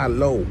 this how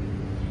low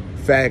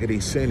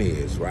faggoty sin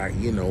is, right?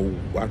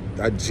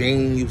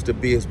 Gene used to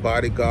be his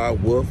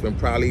bodyguard, Wolf, and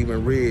probably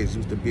even Riz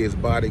used to be his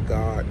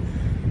bodyguard.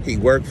 He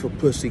worked for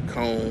Pussy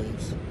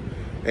Combs,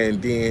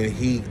 and then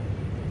he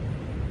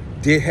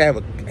did have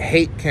a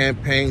hate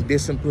campaign,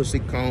 dissing Pussy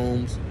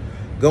Combs,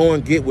 go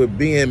and get with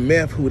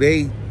b.m.f, who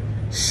they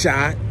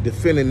shot,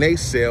 defending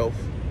themselves,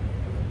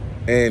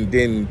 and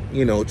then,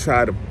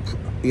 try to,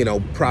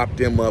 prop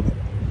them up,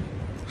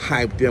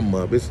 hype them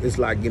up. It's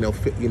like,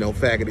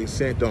 faggoty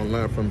Scent don't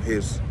learn from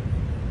his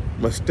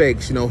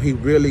mistakes. He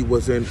really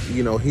was in,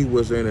 he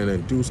was in an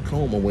induced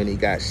coma when he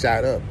got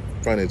shot up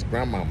in front of his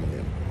grandmama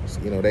and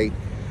them.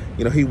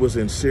 He was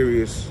in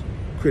serious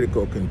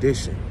critical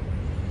condition.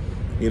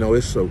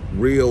 It's a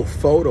real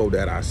photo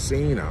that I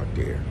seen out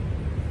there.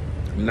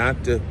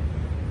 Not the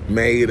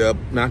made up,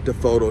 not the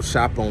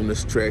Photoshop on the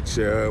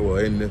stretcher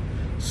or in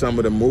some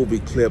of the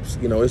movie clips.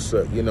 It's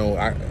a,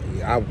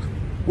 I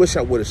wish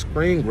I would have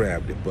screen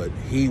grabbed it, but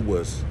he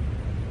was,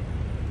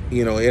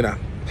 in a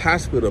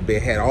hospital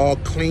bed, had all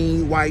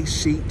clean white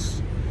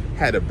sheets,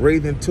 had a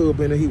breathing tube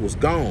in it, he was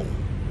gone.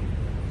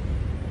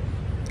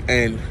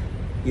 And,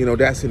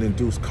 that's an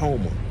induced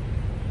coma.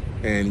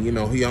 And,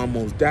 he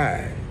almost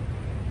died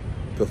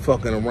for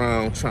fucking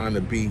around trying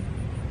to be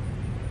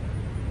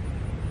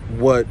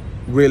what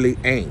really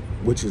ain't,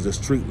 which is a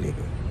street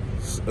nigga.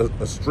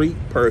 A street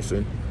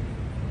person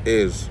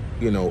is,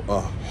 a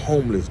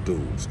homeless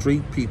dude.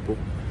 Street people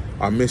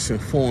are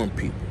misinformed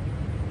people.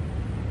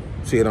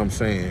 See what I'm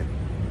saying?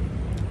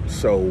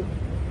 So,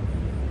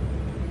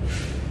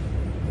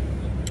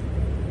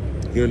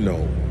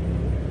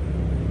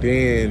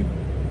 then,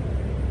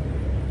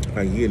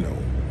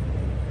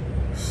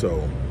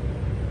 so,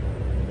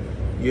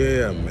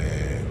 yeah,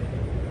 man.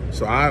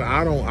 So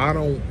I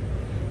don't,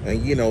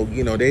 and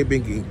they've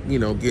been,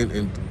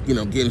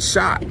 getting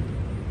shot,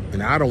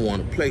 and I don't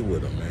want to play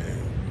with them, man.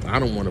 I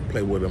don't want to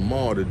play with them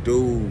all. The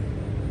dude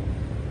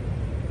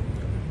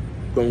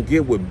gonna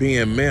get with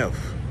b.m.f,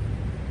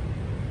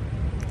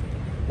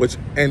 which,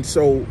 and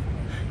so,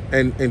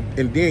 and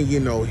then,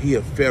 he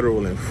a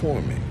federal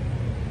informant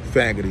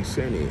Faggoty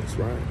Sin is,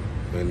 right?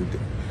 And,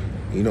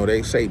 you know,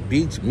 they say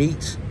beats,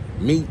 meat,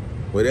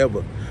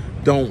 whatever,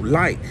 don't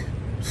like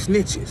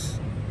snitches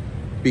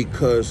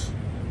because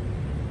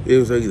it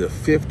was either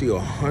 50 or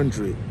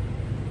 100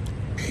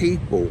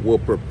 people were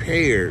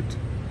prepared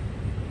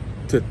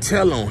to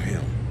tell on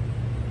him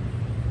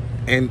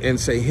and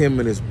say him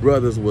and his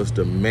brothers was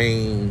the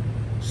main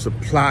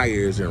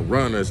suppliers and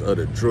runners of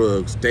the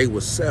drugs they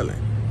were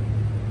selling.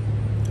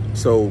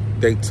 So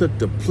they took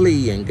the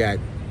plea and got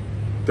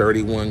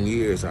 31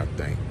 years, I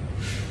think,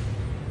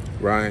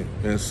 right?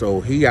 And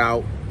so he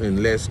out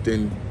in less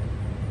than,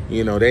 they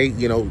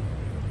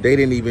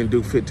didn't even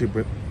do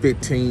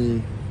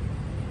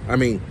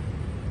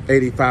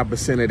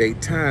 85% of their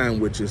time,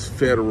 which is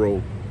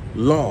federal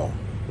law,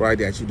 right?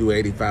 That you do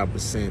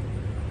 85%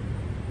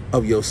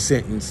 of your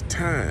sentence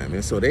time.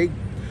 And so they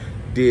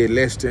did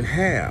less than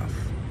half.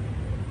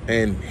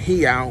 And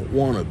he out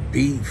wanna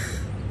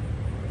beef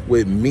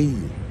with me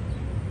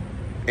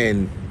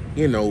and,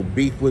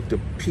 beef with the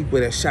people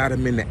that shot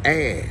him in the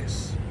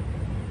ass.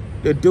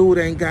 The dude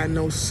ain't got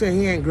no sin.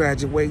 He ain't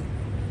graduate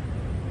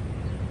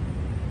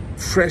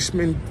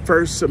freshman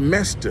first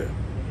semester.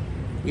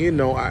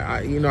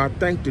 I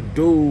think the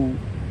dude,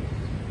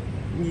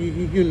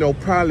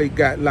 probably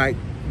got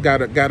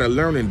a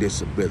learning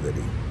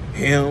disability.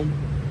 Him,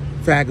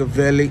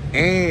 Faggovelli,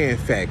 and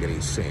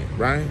Faggoty Sin,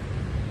 right?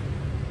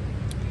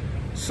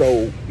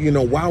 So,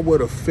 why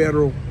would a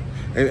federal,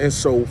 and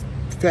so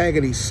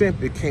Faggoty Sin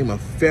became a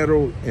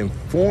federal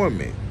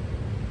informant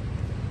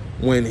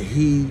when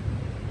he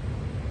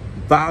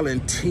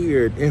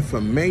volunteered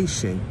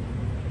information,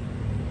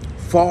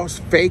 false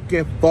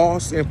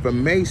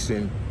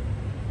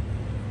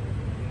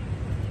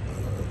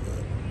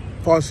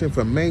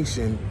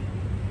information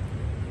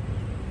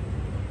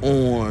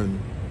on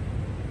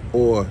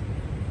or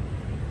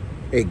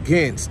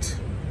against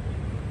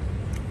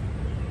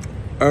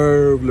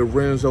Herb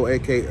Lorenzo,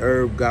 aka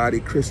Herb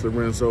Gotti, Chris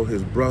Lorenzo,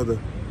 his brother,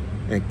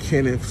 and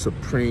Kenneth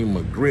Supreme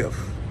McGriff,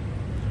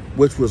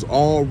 which was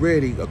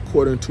already,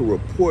 according to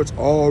reports,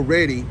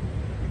 already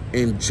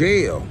in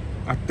jail.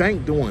 I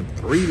think doing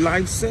 3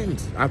 life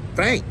sentences. I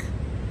think.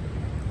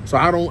 So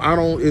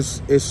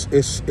it's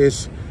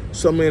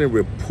so many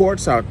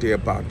reports out there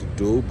about the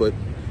dude, but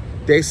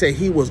they say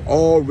he was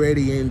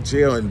already in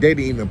jail and they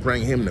didn't even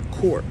bring him to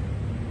court.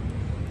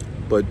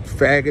 But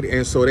Faggot,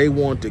 and so they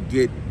want to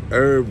get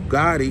Herb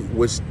Gotti,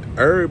 which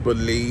Herb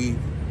believed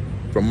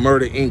from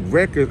Murder Inc.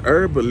 Records,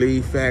 Herb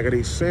believed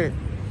Faggoty Sin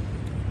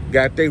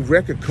got their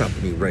record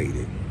company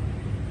raided,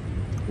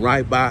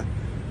 right, by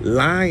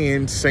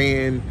lying,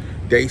 saying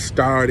they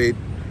started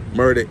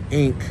Murder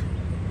Inc.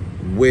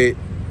 with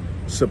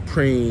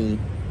Supreme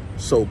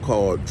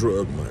so-called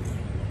drug money.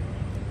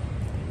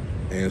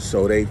 And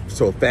so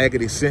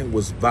Faggoty Sin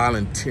was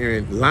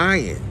volunteering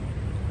lying.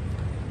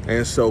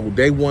 And so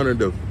they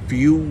wanted a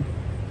few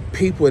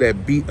people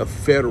that beat a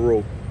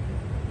federal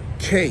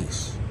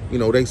case.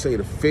 They say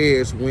the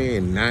feds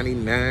win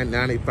 99,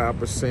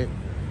 95%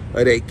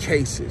 of their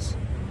cases.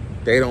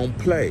 They don't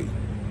play.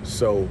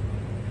 So,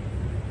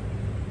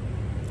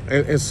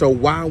 and so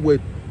why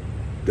would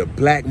the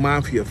Black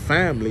Mafia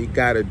family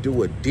got to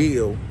do a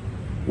deal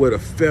with a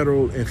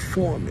federal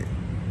informant?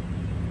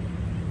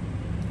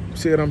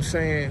 See what I'm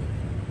saying?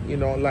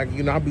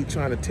 I be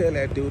trying to tell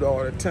that dude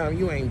all the time,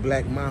 you ain't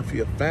Black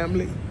Mafia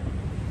family.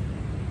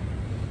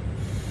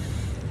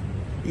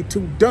 You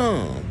too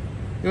dumb.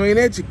 You ain't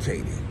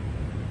educated.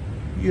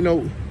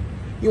 You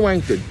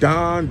ain't the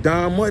Don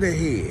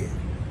Motherhead.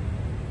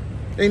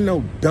 Ain't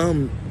no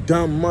dumb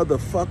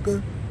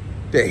motherfucker,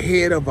 the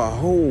head of a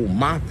whole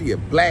mafia,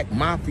 Black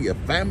Mafia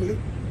family,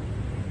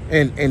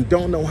 and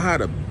don't know how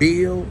to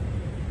build,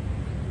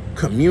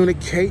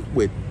 communicate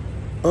with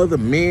other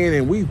men,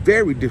 and we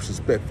very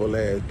disrespectful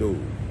ass dude.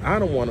 I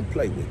don't want to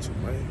play with you,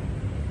 man.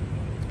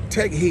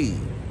 Take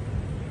heed.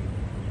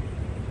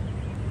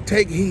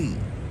 Take heed.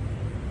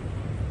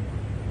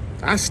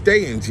 I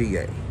stay in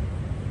GA.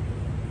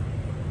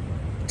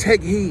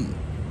 Take heed.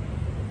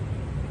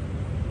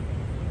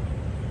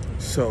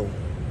 So,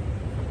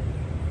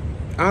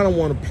 I don't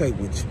want to play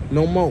with you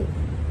no more.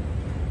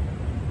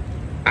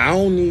 I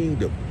don't need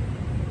the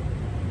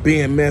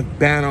BMF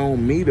banner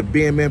on me, the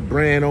BMF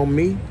brand on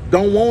me.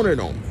 Don't want it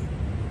on me.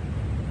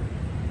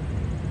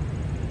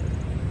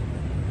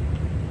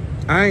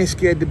 I ain't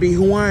scared to be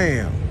who I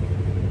am.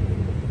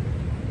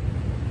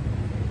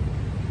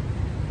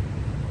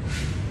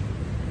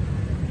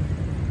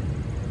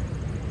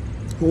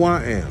 Who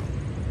I am.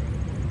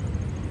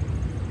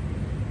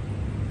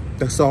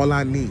 That's all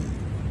I need,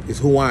 is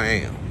who I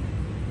am.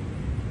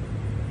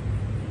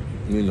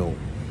 You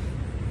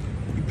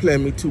play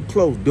me too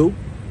close, dude.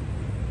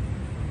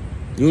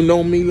 You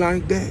know me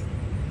like that.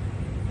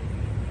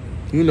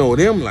 You know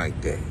them like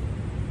that.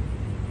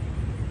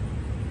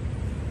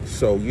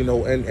 So,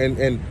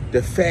 and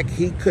the fact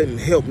he couldn't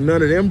help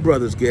none of them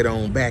brothers get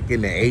on back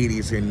in the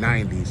 80s and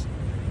 90s.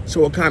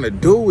 So what kind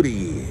of dude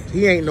he is?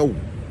 He ain't no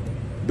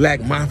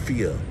Black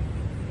Mafia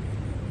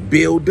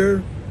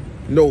builder,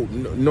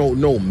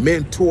 no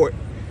mentor.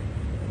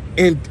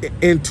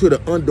 into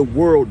the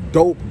underworld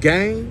dope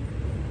gang,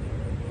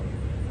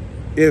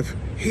 if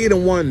he the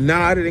one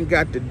nodded and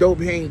got the dope,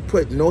 he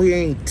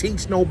ain't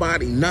teach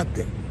nobody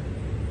nothing.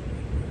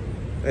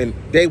 And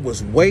they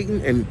was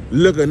waiting and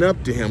looking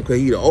up to him because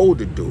he the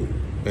older dude.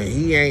 And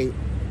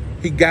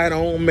he got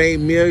on,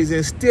 made millions,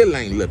 and still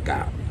ain't look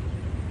out.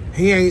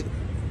 He ain't,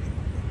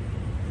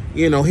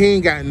 he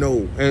ain't got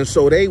no. And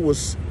so they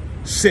was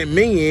sent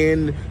me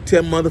in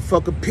to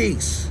motherfucker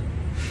peace.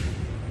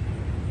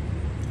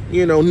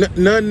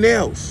 Nothing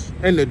else.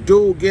 And the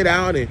dude get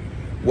out and,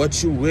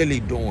 what you really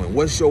doing?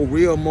 What's your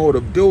real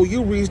motive? Dude,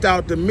 you reached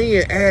out to me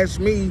and asked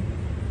me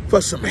for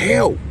some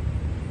help.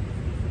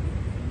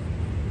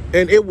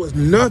 And it was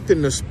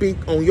nothing to speak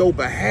on your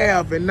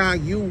behalf, and now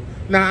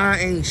I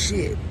ain't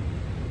shit.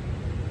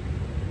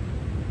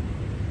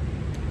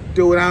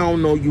 Dude, I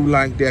don't know you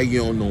like that.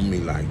 You don't know me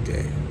like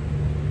that.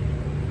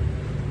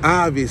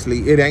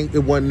 Obviously,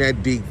 it wasn't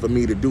that deep for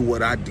me to do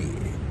what I did.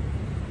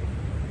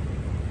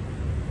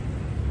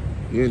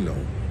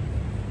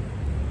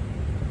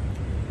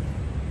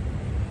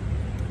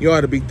 You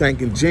ought to be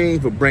thanking Gene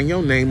for bringing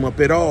your name up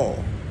at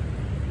all.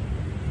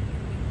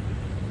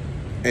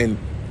 And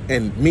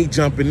me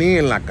jumping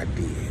in like I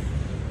did.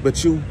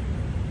 But you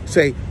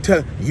say,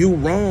 you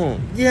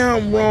wrong. Yeah,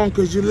 I'm wrong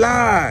because you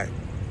lied.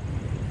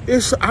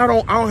 I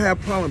don't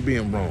have a problem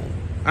being wrong.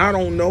 I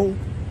don't know.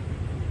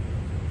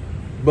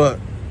 But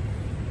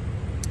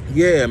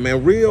yeah,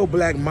 man, Real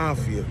Black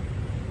Mafia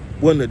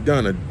wouldn't have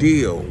done a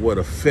deal with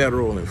a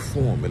federal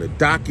informant, a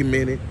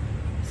documented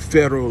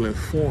federal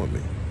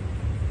informant.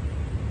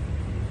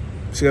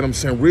 See what I'm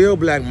saying? Real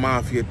Black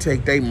Mafia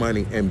take their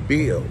money and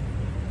build.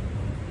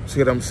 See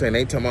what I'm saying?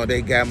 They talking about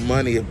they got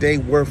money. If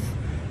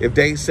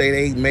they say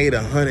they made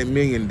 $100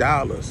 million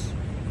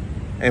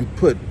and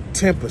put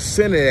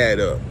 10% of that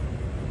up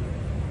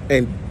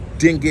and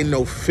didn't get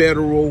no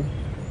federal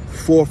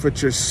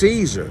forfeiture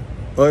seizure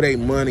of their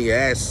money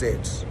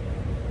assets,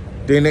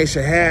 then they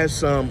should have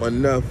some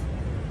enough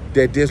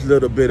that this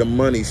little bit of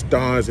money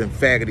Stars and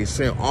Faggoty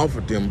Cent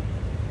offered them,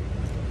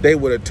 they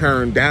would have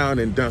turned down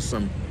and done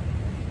some,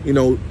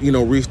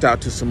 reached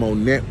out to some more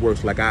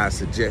networks like I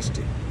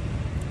suggested,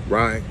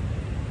 right?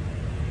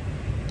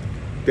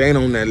 They ain't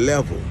on that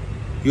level.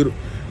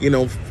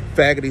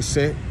 Faggoty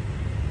Cent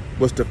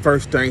was the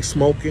first thing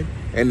smoking,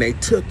 and they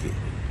took it.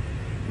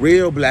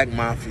 Real Black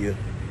Mafia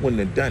wouldn't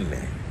have done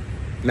that.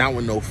 Not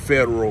with no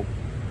federal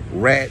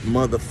rat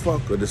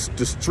motherfucker.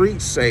 The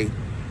streets say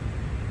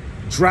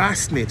dry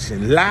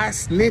snitching, lie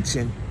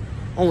snitching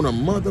on a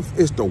mother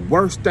is the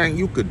worst thing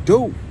you could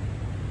do.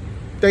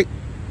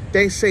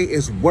 They say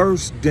it's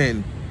worse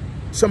than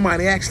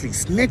somebody actually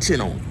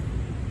snitching on you.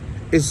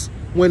 It's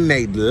when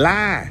they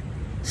lie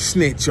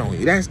snitch on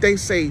you. They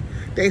say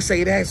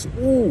that's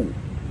ooh.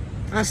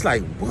 That's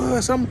like,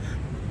 what? Some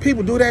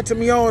people do that to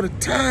me all the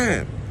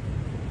time.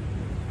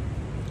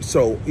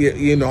 So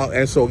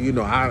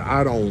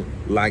I don't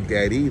like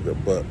that either.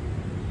 But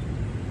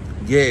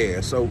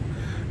yeah, so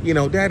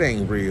that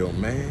ain't real,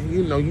 man.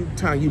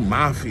 You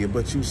mafia,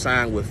 but you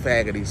signed with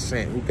Faggoty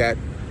Cent, who got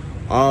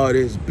all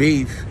this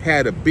beef,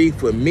 had a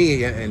beef with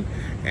me, and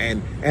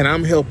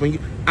I'm helping you.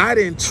 I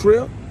didn't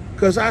trip.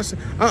 Cause I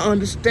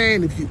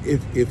understand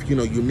if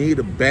you need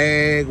a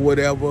bag,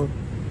 whatever,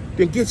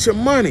 then get your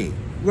money,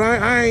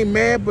 right? I ain't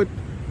mad, but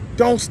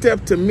don't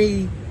step to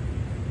me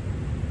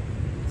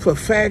for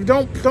fag.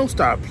 Don't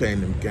start playing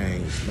them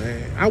games,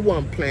 man. I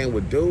wasn't playing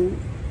with dude.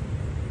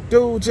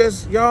 Dude,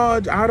 just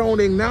y'all. I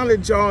don't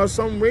acknowledge y'all for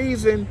some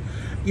reason.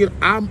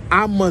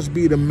 I must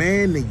be the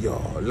man to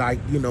y'all. Like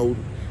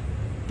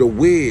the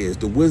Wiz,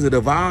 the Wizard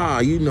of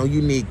Oz. You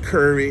need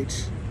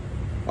courage,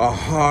 a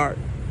heart.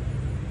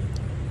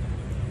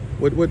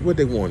 What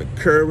they wanted?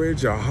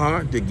 Courage, a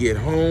heart to get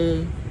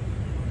home.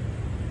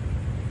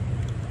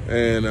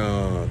 And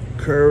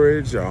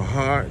courage, a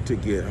heart to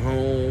get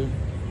home.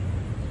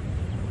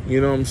 You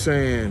know what I'm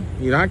saying?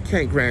 I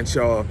can't grant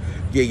y'all,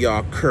 give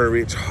y'all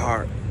courage,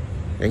 heart,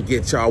 and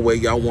get y'all where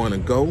y'all want to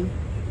go.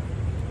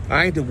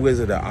 I ain't the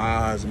Wizard of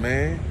Oz,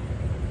 man.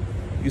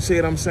 You see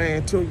what I'm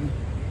saying to you?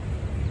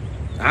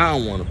 I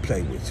don't want to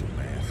play with you,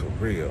 man, for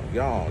real.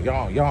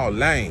 Y'all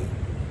lame.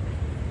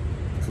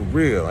 For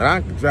real. And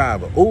I can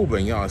drive an Uber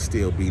and y'all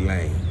still be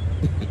lame.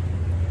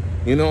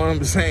 You know what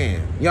I'm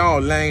saying? Y'all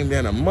lame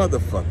than a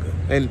motherfucker.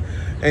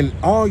 And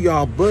all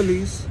y'all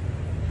bullies,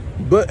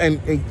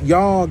 and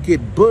y'all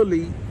get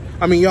bullied.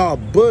 I mean, y'all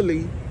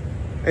bully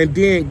and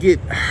then get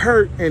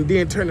hurt and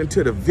then turn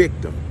into the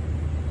victim.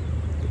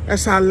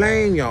 That's how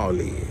lame y'all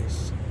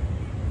is.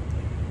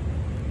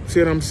 See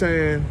what I'm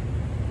saying?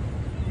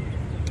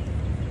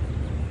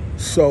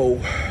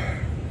 So,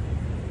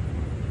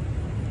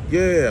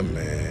 yeah,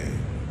 man.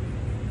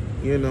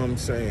 You know what I'm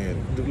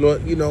saying?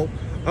 Look,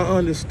 I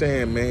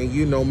understand,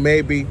 man.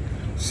 Maybe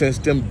since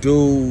them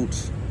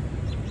dudes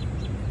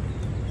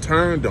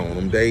turned on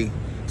them, they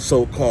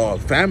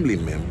so-called family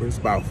members,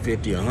 about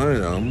 50 or 100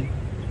 of them,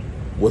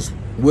 was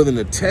willing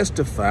to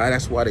testify.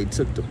 That's why they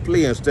took the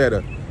plea instead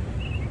of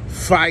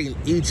fighting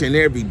each and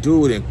every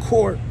dude in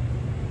court.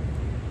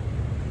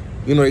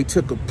 They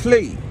took a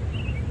plea.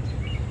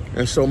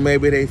 And so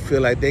maybe they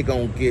feel like they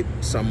gonna get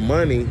some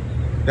money.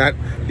 Now,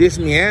 this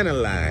me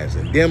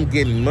analyzing, them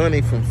getting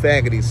money from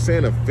Faggoty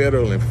Center,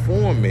 federal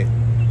informant,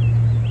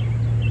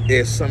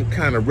 is some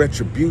kind of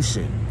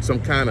retribution,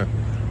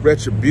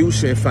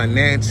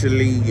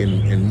 financially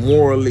and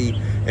morally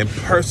and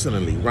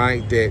personally,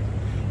 right? That,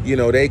 you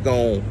know, they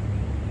gonna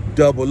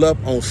double up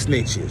on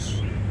snitches.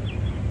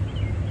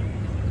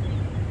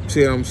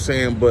 See what I'm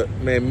saying? But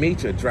man,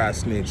 Meech a dry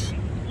snitch.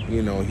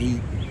 You know,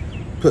 he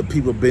put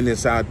people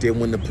business out there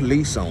when the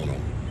police on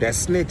him.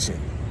 That's snitching.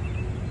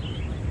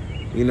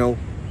 You know,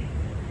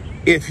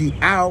 if he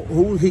out,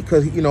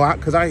 cause you know,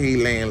 cause I hear he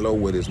laying low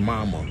with his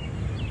mama.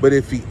 But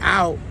if he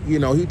out, you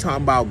know, he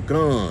talking about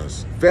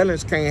guns.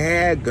 Felons can't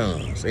have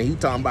guns. And he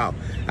talking about,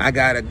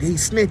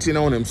 he's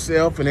snitching on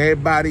himself and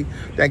everybody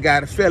that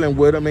got a felon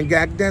with him and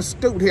that's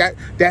stupid.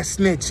 That's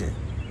snitching.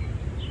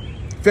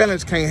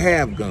 Felons can't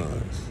have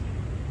guns.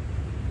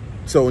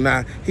 So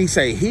now he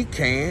say he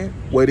can.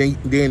 Well,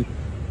 then,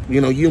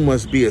 you know, you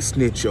must be a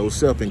snitch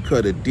yourself and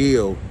cut a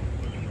deal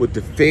with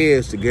the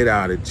feds to get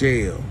out of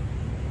jail.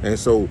 And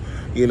so,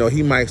 you know,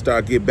 he might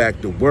start get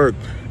back to work,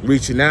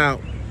 reaching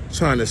out,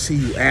 trying to see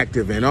you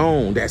active and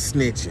on. That's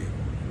snitching.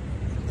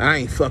 I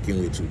ain't fucking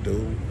with you,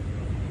 dude.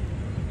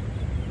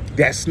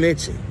 That's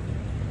snitching.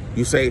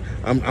 You say,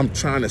 I'm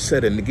trying to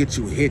set it to get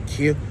you hit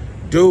here.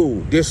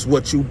 Dude, this is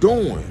what you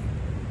doing.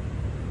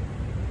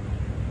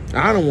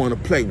 I don't want to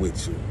play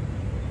with you.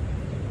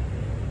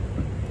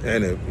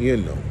 And you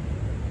know,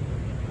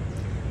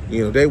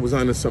 they was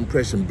under some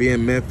pressure.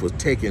 B.m.F. was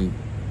taking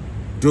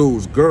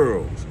dudes'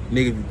 girls.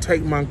 Nigga, if you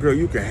take my girl,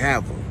 you can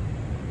have her.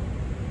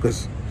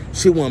 Because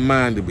she wasn't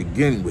mine to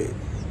begin with.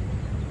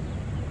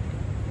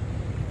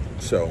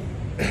 So,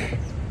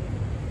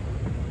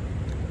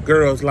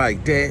 girls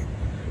like that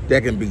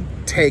can be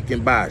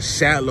taken by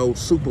shallow,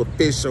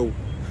 superficial,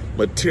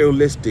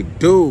 materialistic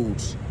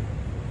dudes,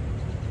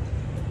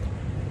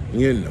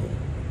 you know,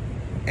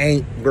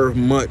 ain't worth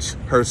much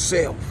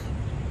herself.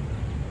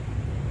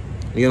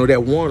 You know,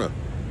 that want a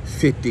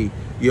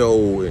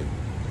 50-year-old and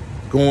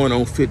going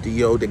on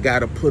 50-year-old that got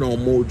to put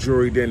on more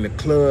jewelry than the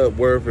club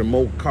worth and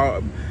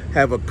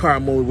have a car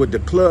more with the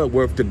club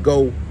worth to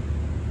go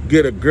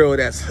get a girl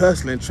that's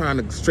hustling, trying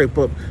to scrape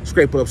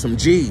up some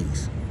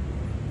G's.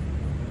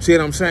 See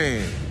what I'm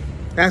saying?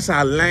 That's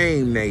how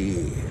lame they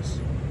is.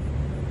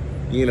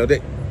 You know,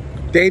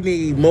 they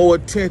need more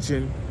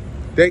attention.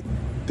 They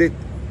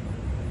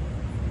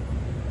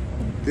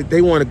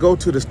want to go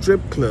to the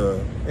strip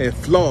club and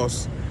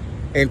floss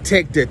and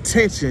take the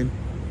attention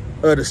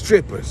of the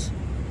strippers.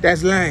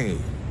 That's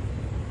lame.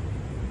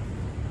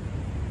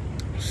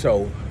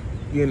 So,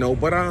 you know,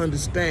 but I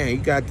understand. You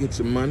got to get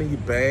your money, your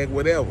bag,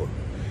 whatever.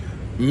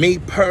 Me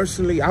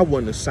personally, I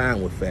wouldn't have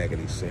signed with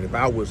Faggoty Center. If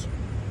I was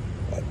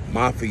a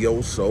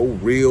mafioso,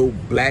 real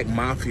Black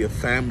Mafia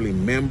family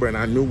member, and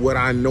I knew what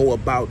I know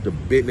about the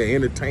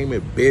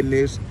entertainment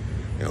business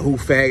and who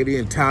Faggoty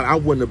and Tyler, I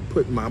wouldn't have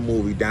put my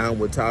movie down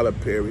with Tyler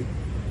Perry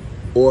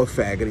or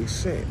Faggoty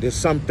Center. There's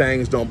some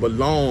things don't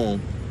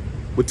belong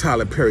with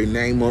Tyler Perry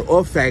name on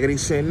or Faggoty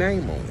Center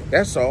name on it.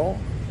 That's all.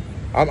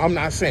 I'm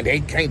not saying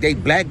they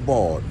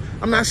blackballed.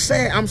 I'm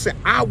saying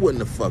I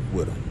wouldn't have fucked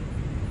with them.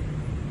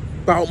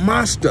 About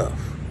my stuff.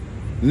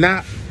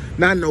 Not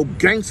no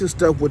gangster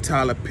stuff with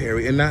Tyler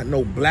Perry and not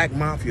no Black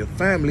Mafia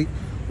family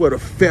with a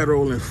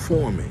federal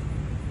informant.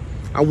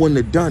 I wouldn't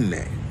have done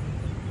that.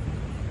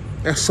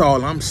 That's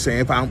all I'm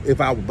saying.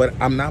 But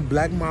I'm not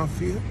Black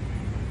Mafia.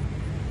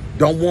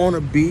 Don't want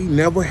to be,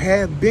 never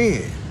have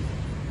been.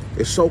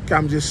 It's okay,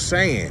 I'm just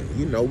saying,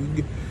 you know,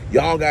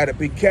 y'all got to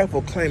be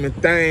careful claiming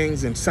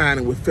things and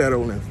signing with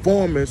federal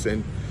informants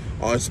and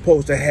are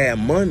supposed to have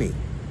money.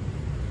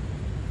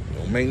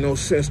 Don't make no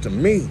sense to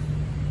me,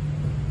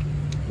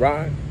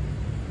 right?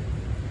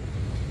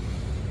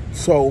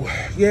 So,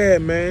 yeah,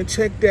 man,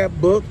 check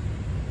that book.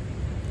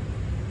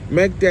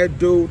 Make that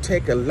dude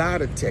take a lie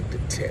detector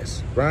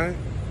test, right?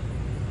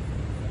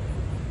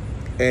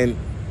 And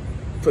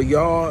for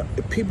y'all,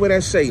 the people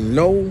that say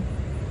no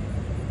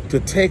to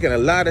taking a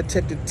lie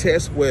detector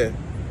test where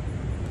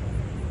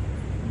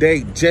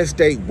they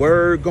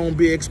word gonna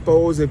be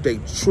exposed if they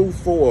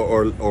truthful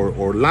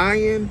or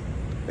lying,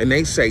 and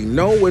they say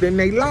no, well then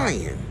they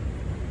lying.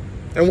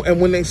 And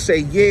when they say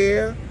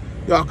yeah,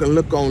 y'all can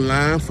look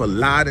online for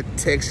lie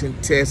detection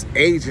test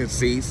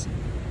agencies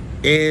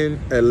in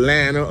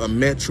Atlanta or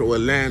Metro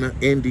Atlanta,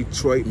 in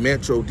Detroit,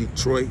 Metro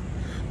Detroit,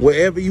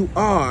 wherever you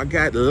are,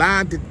 got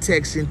lie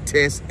detection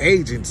test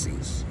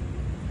agencies.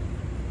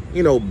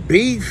 You know,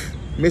 beef,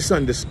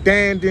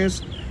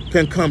 misunderstandings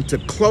can come to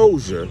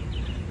closure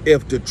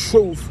if the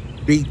truth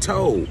be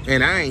told.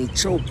 And I ain't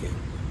choking.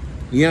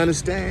 You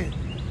understand?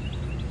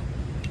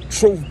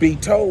 Truth be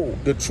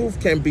told. The truth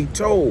can be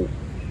told.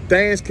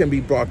 Things can be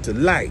brought to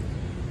light.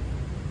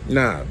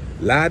 Now,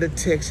 lie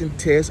detection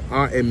tests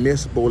aren't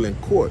admissible in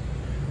court.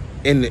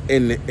 In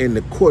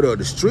the court of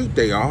the street,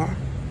 they are.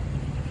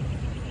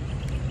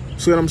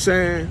 See what I'm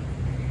saying?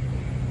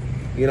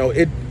 You know,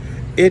 it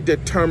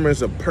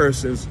determines a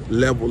person's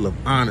level of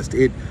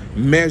honesty. It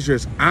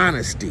measures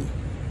honesty.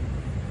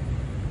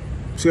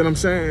 See what I'm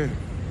saying?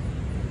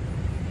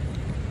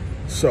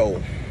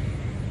 So,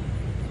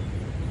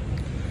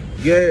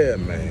 yeah,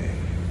 man.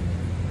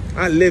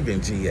 I live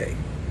in GA.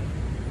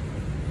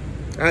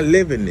 I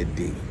live in the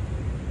D.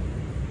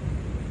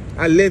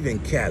 I live in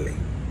Cali.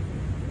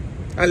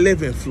 I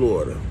live in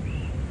Florida.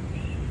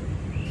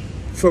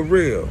 For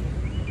real.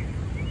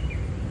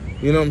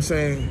 You know what I'm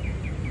saying?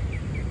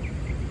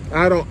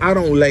 I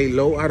don't lay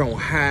low. I don't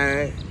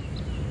hide.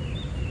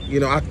 You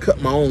know, I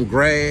cut my own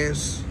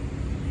grass.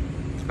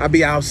 I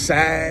be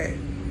outside.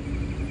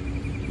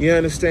 You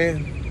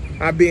understand?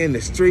 I be in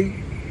the street.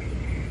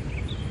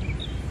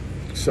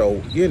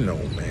 So, you know,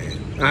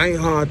 man, I ain't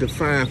hard to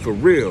find for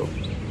real.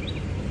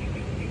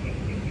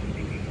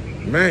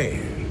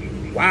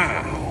 Man,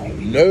 wow,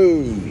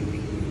 no.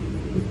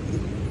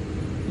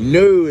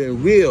 No,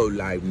 in real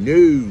life,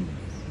 no.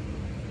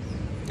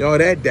 Y'all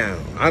that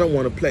down. I don't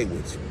want to play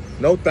with you.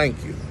 No,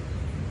 thank you.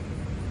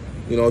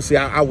 You know, see,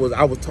 I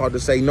was taught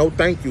to say no,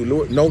 thank you,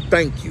 Lord. No,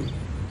 thank you.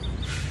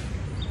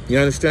 You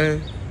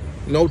understand?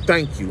 No,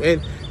 thank you.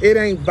 And it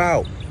ain't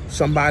about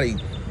somebody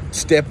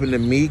stepping to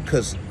me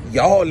because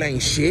y'all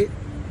ain't shit.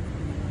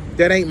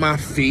 That ain't my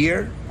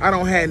fear. I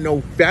don't have no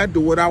fear. I do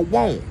what I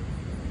want.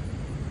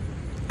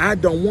 I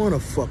don't want to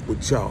fuck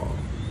with y'all.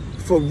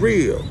 For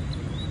real.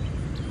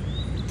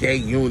 Gay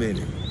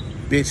Unity,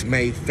 bitch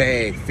made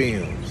fag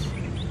films.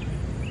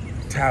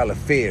 Tyler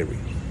Perry.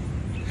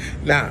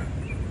 Now,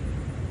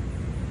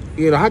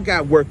 you know, I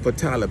got work for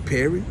Tyler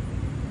Perry.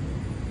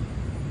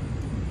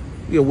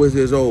 You know, with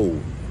his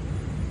old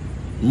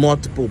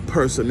multiple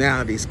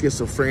personality,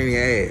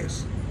 schizophrenia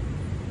ass.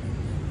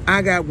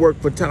 I got work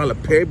for Tyler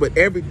Perry, but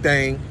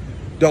everything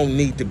don't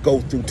need to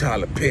go through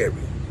Tyler Perry.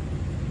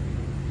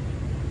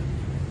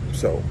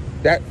 So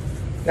that's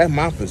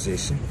my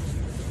position.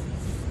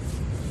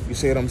 You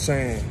see what I'm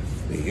saying?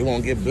 You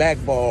won't get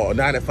blackballed.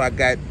 Not if I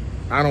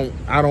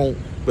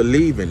don't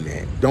believe in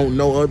that. Don't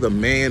no other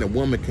man or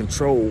woman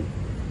control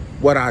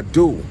what I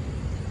do.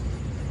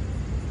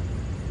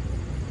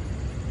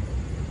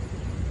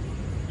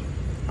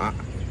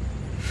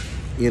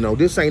 You know,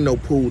 this ain't no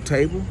pool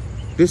table.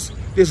 This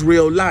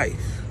real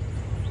life.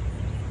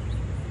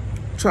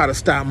 Try to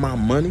stop my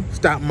money,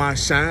 stop my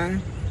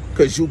shine,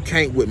 because you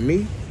can't with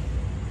me.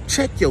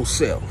 Check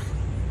yourself.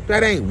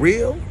 That ain't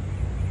real.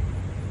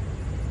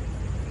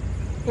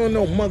 You don't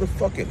know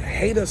motherfucking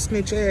hater,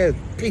 snitch ass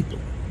people.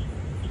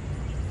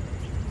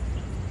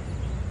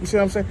 You see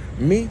what I'm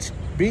saying?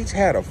 Beach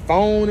had a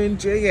phone in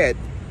jail,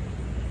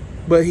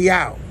 but he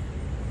out.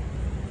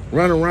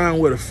 Running around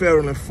with a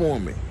federal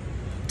informant.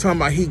 Talking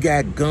about he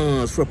got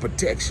guns for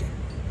protection.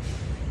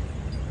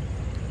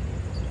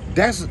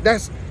 That's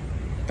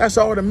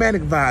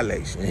automatic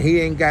violation. He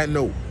ain't got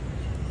no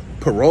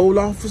parole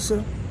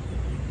officer.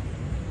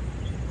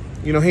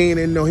 You know, he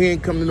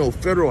ain't come to no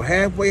federal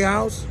halfway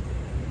house.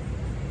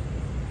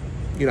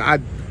 You know, I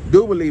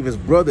do believe his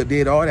brother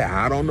did all that.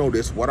 I don't know,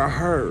 this is what I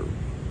heard.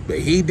 But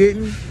he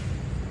didn't.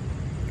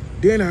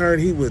 Then I heard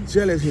he was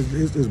jealous.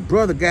 His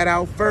brother got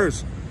out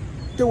first.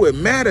 Do it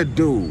matter,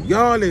 dude?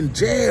 Y'all in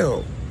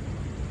jail.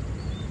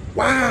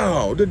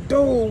 Wow, the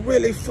dude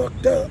really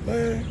fucked up,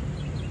 man.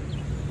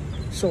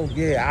 So,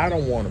 yeah, I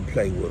don't want to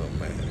play with him,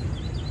 man.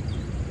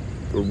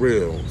 For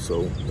real.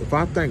 So, if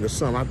I think of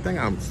something, I think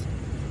I'm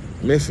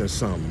missing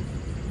something.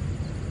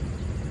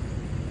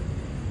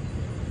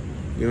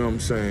 You know what I'm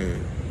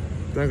saying?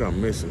 I think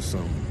I'm missing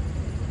something.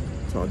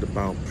 Talked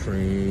about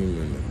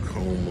Preem and the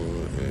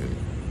coma and...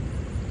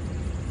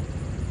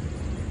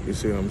 You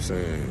see what I'm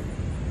saying?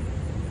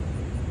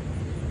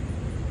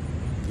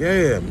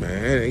 Yeah,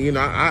 man. You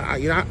know,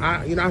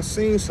 I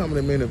seen some of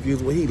them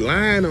interviews where he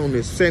lying on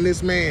this, saying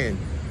this man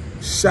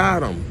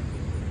shot him,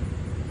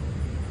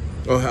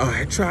 or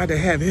tried to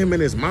have him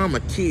and his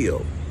mama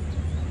killed.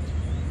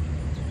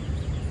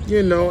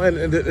 You know,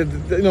 and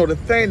you know, the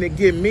thing that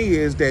get me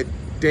is that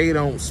they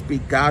don't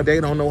speak out. They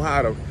don't know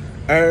how to.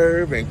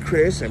 Irv and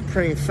Chris and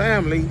Preem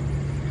family,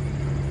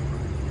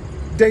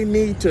 they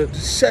need to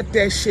shut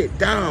that shit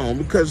down,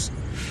 because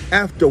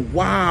after a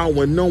while,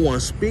 when no one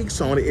speaks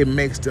on it, it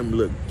makes them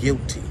look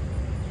guilty.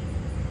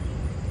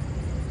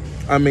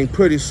 I mean,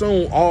 pretty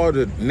soon, all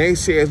the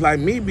naysayers like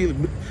me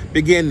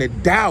begin to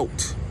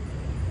doubt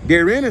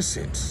their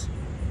innocence.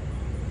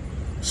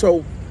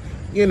 So,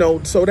 you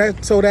know, so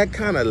that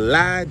kind of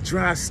lie,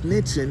 dry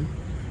snitching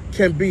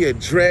can be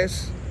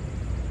addressed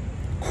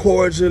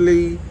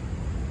cordially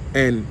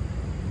and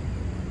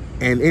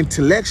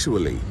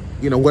intellectually.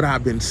 You know, what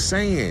I've been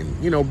saying.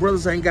 You know,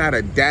 brothers ain't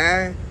gotta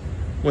die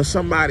when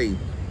somebody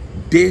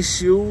diss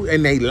you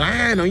and they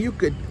lying on you,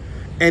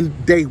 and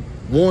they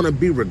want to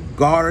be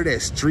regarded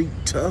as street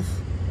tough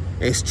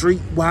and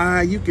street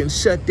wide. You can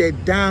shut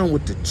that down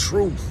with the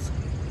truth.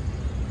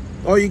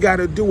 All you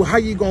gotta do, how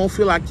you gonna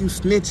feel like you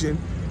snitching,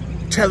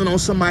 telling on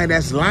somebody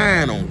that's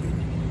lying on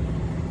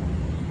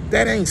you?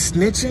 That ain't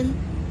snitching.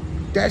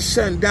 That's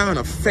shutting down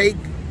a fake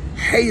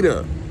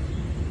hater.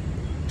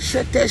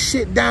 Shut that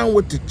shit down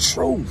with the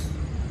truth.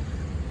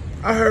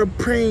 I heard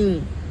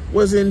Preem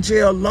was in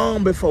jail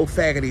long before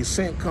Faggoty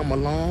Sent come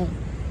along.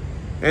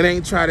 and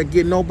ain't try to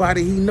get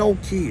nobody he know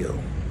killed.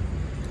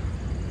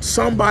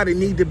 Somebody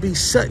need to be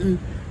something.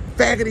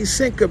 Faggoty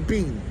Sink could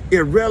be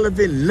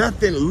irrelevant,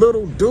 nothing,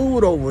 little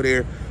dude over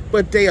there,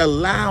 but they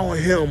allow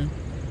him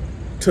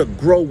to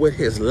grow with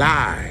his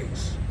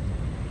lies.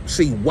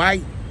 See,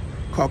 white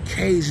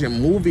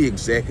Caucasian movie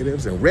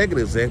executives and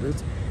regular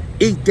executives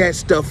eat that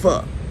stuff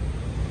up.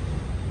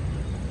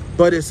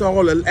 But it's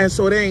all, and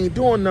so they ain't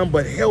doing nothing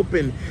but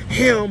helping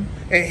him,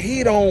 and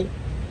he don't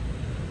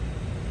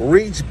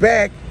reach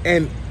back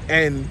and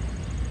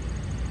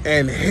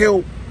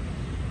help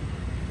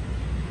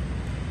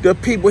the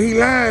people he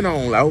lying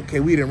on. Like, okay,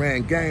 we done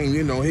ran game,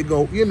 you know, he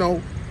go, you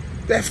know,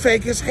 that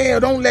fake as hell.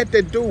 Don't let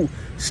that dude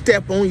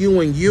step on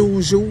you and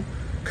use you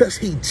because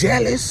he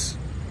jealous.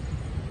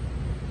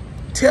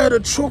 Tell the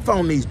truth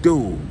on these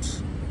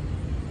dudes.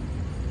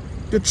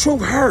 The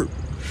truth hurt.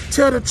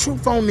 Tell the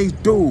truth on these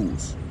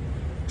dudes.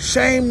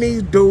 Shame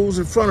these dudes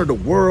in front of the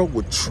world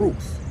with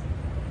truth.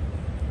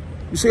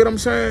 You see what I'm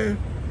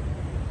saying?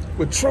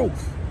 With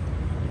truth.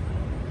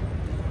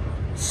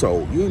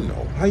 So, you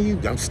know,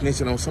 I'm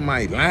snitching on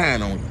somebody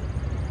lying on you.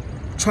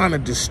 Trying to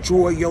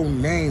destroy your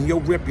name,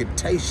 your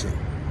reputation.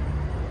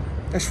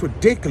 That's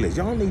ridiculous.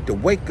 Y'all need to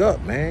wake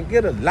up, man.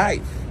 Get a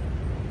life.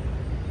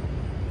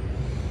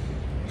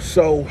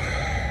 So,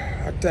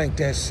 I think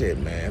that's it,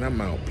 man.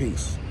 I'm out.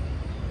 Peace.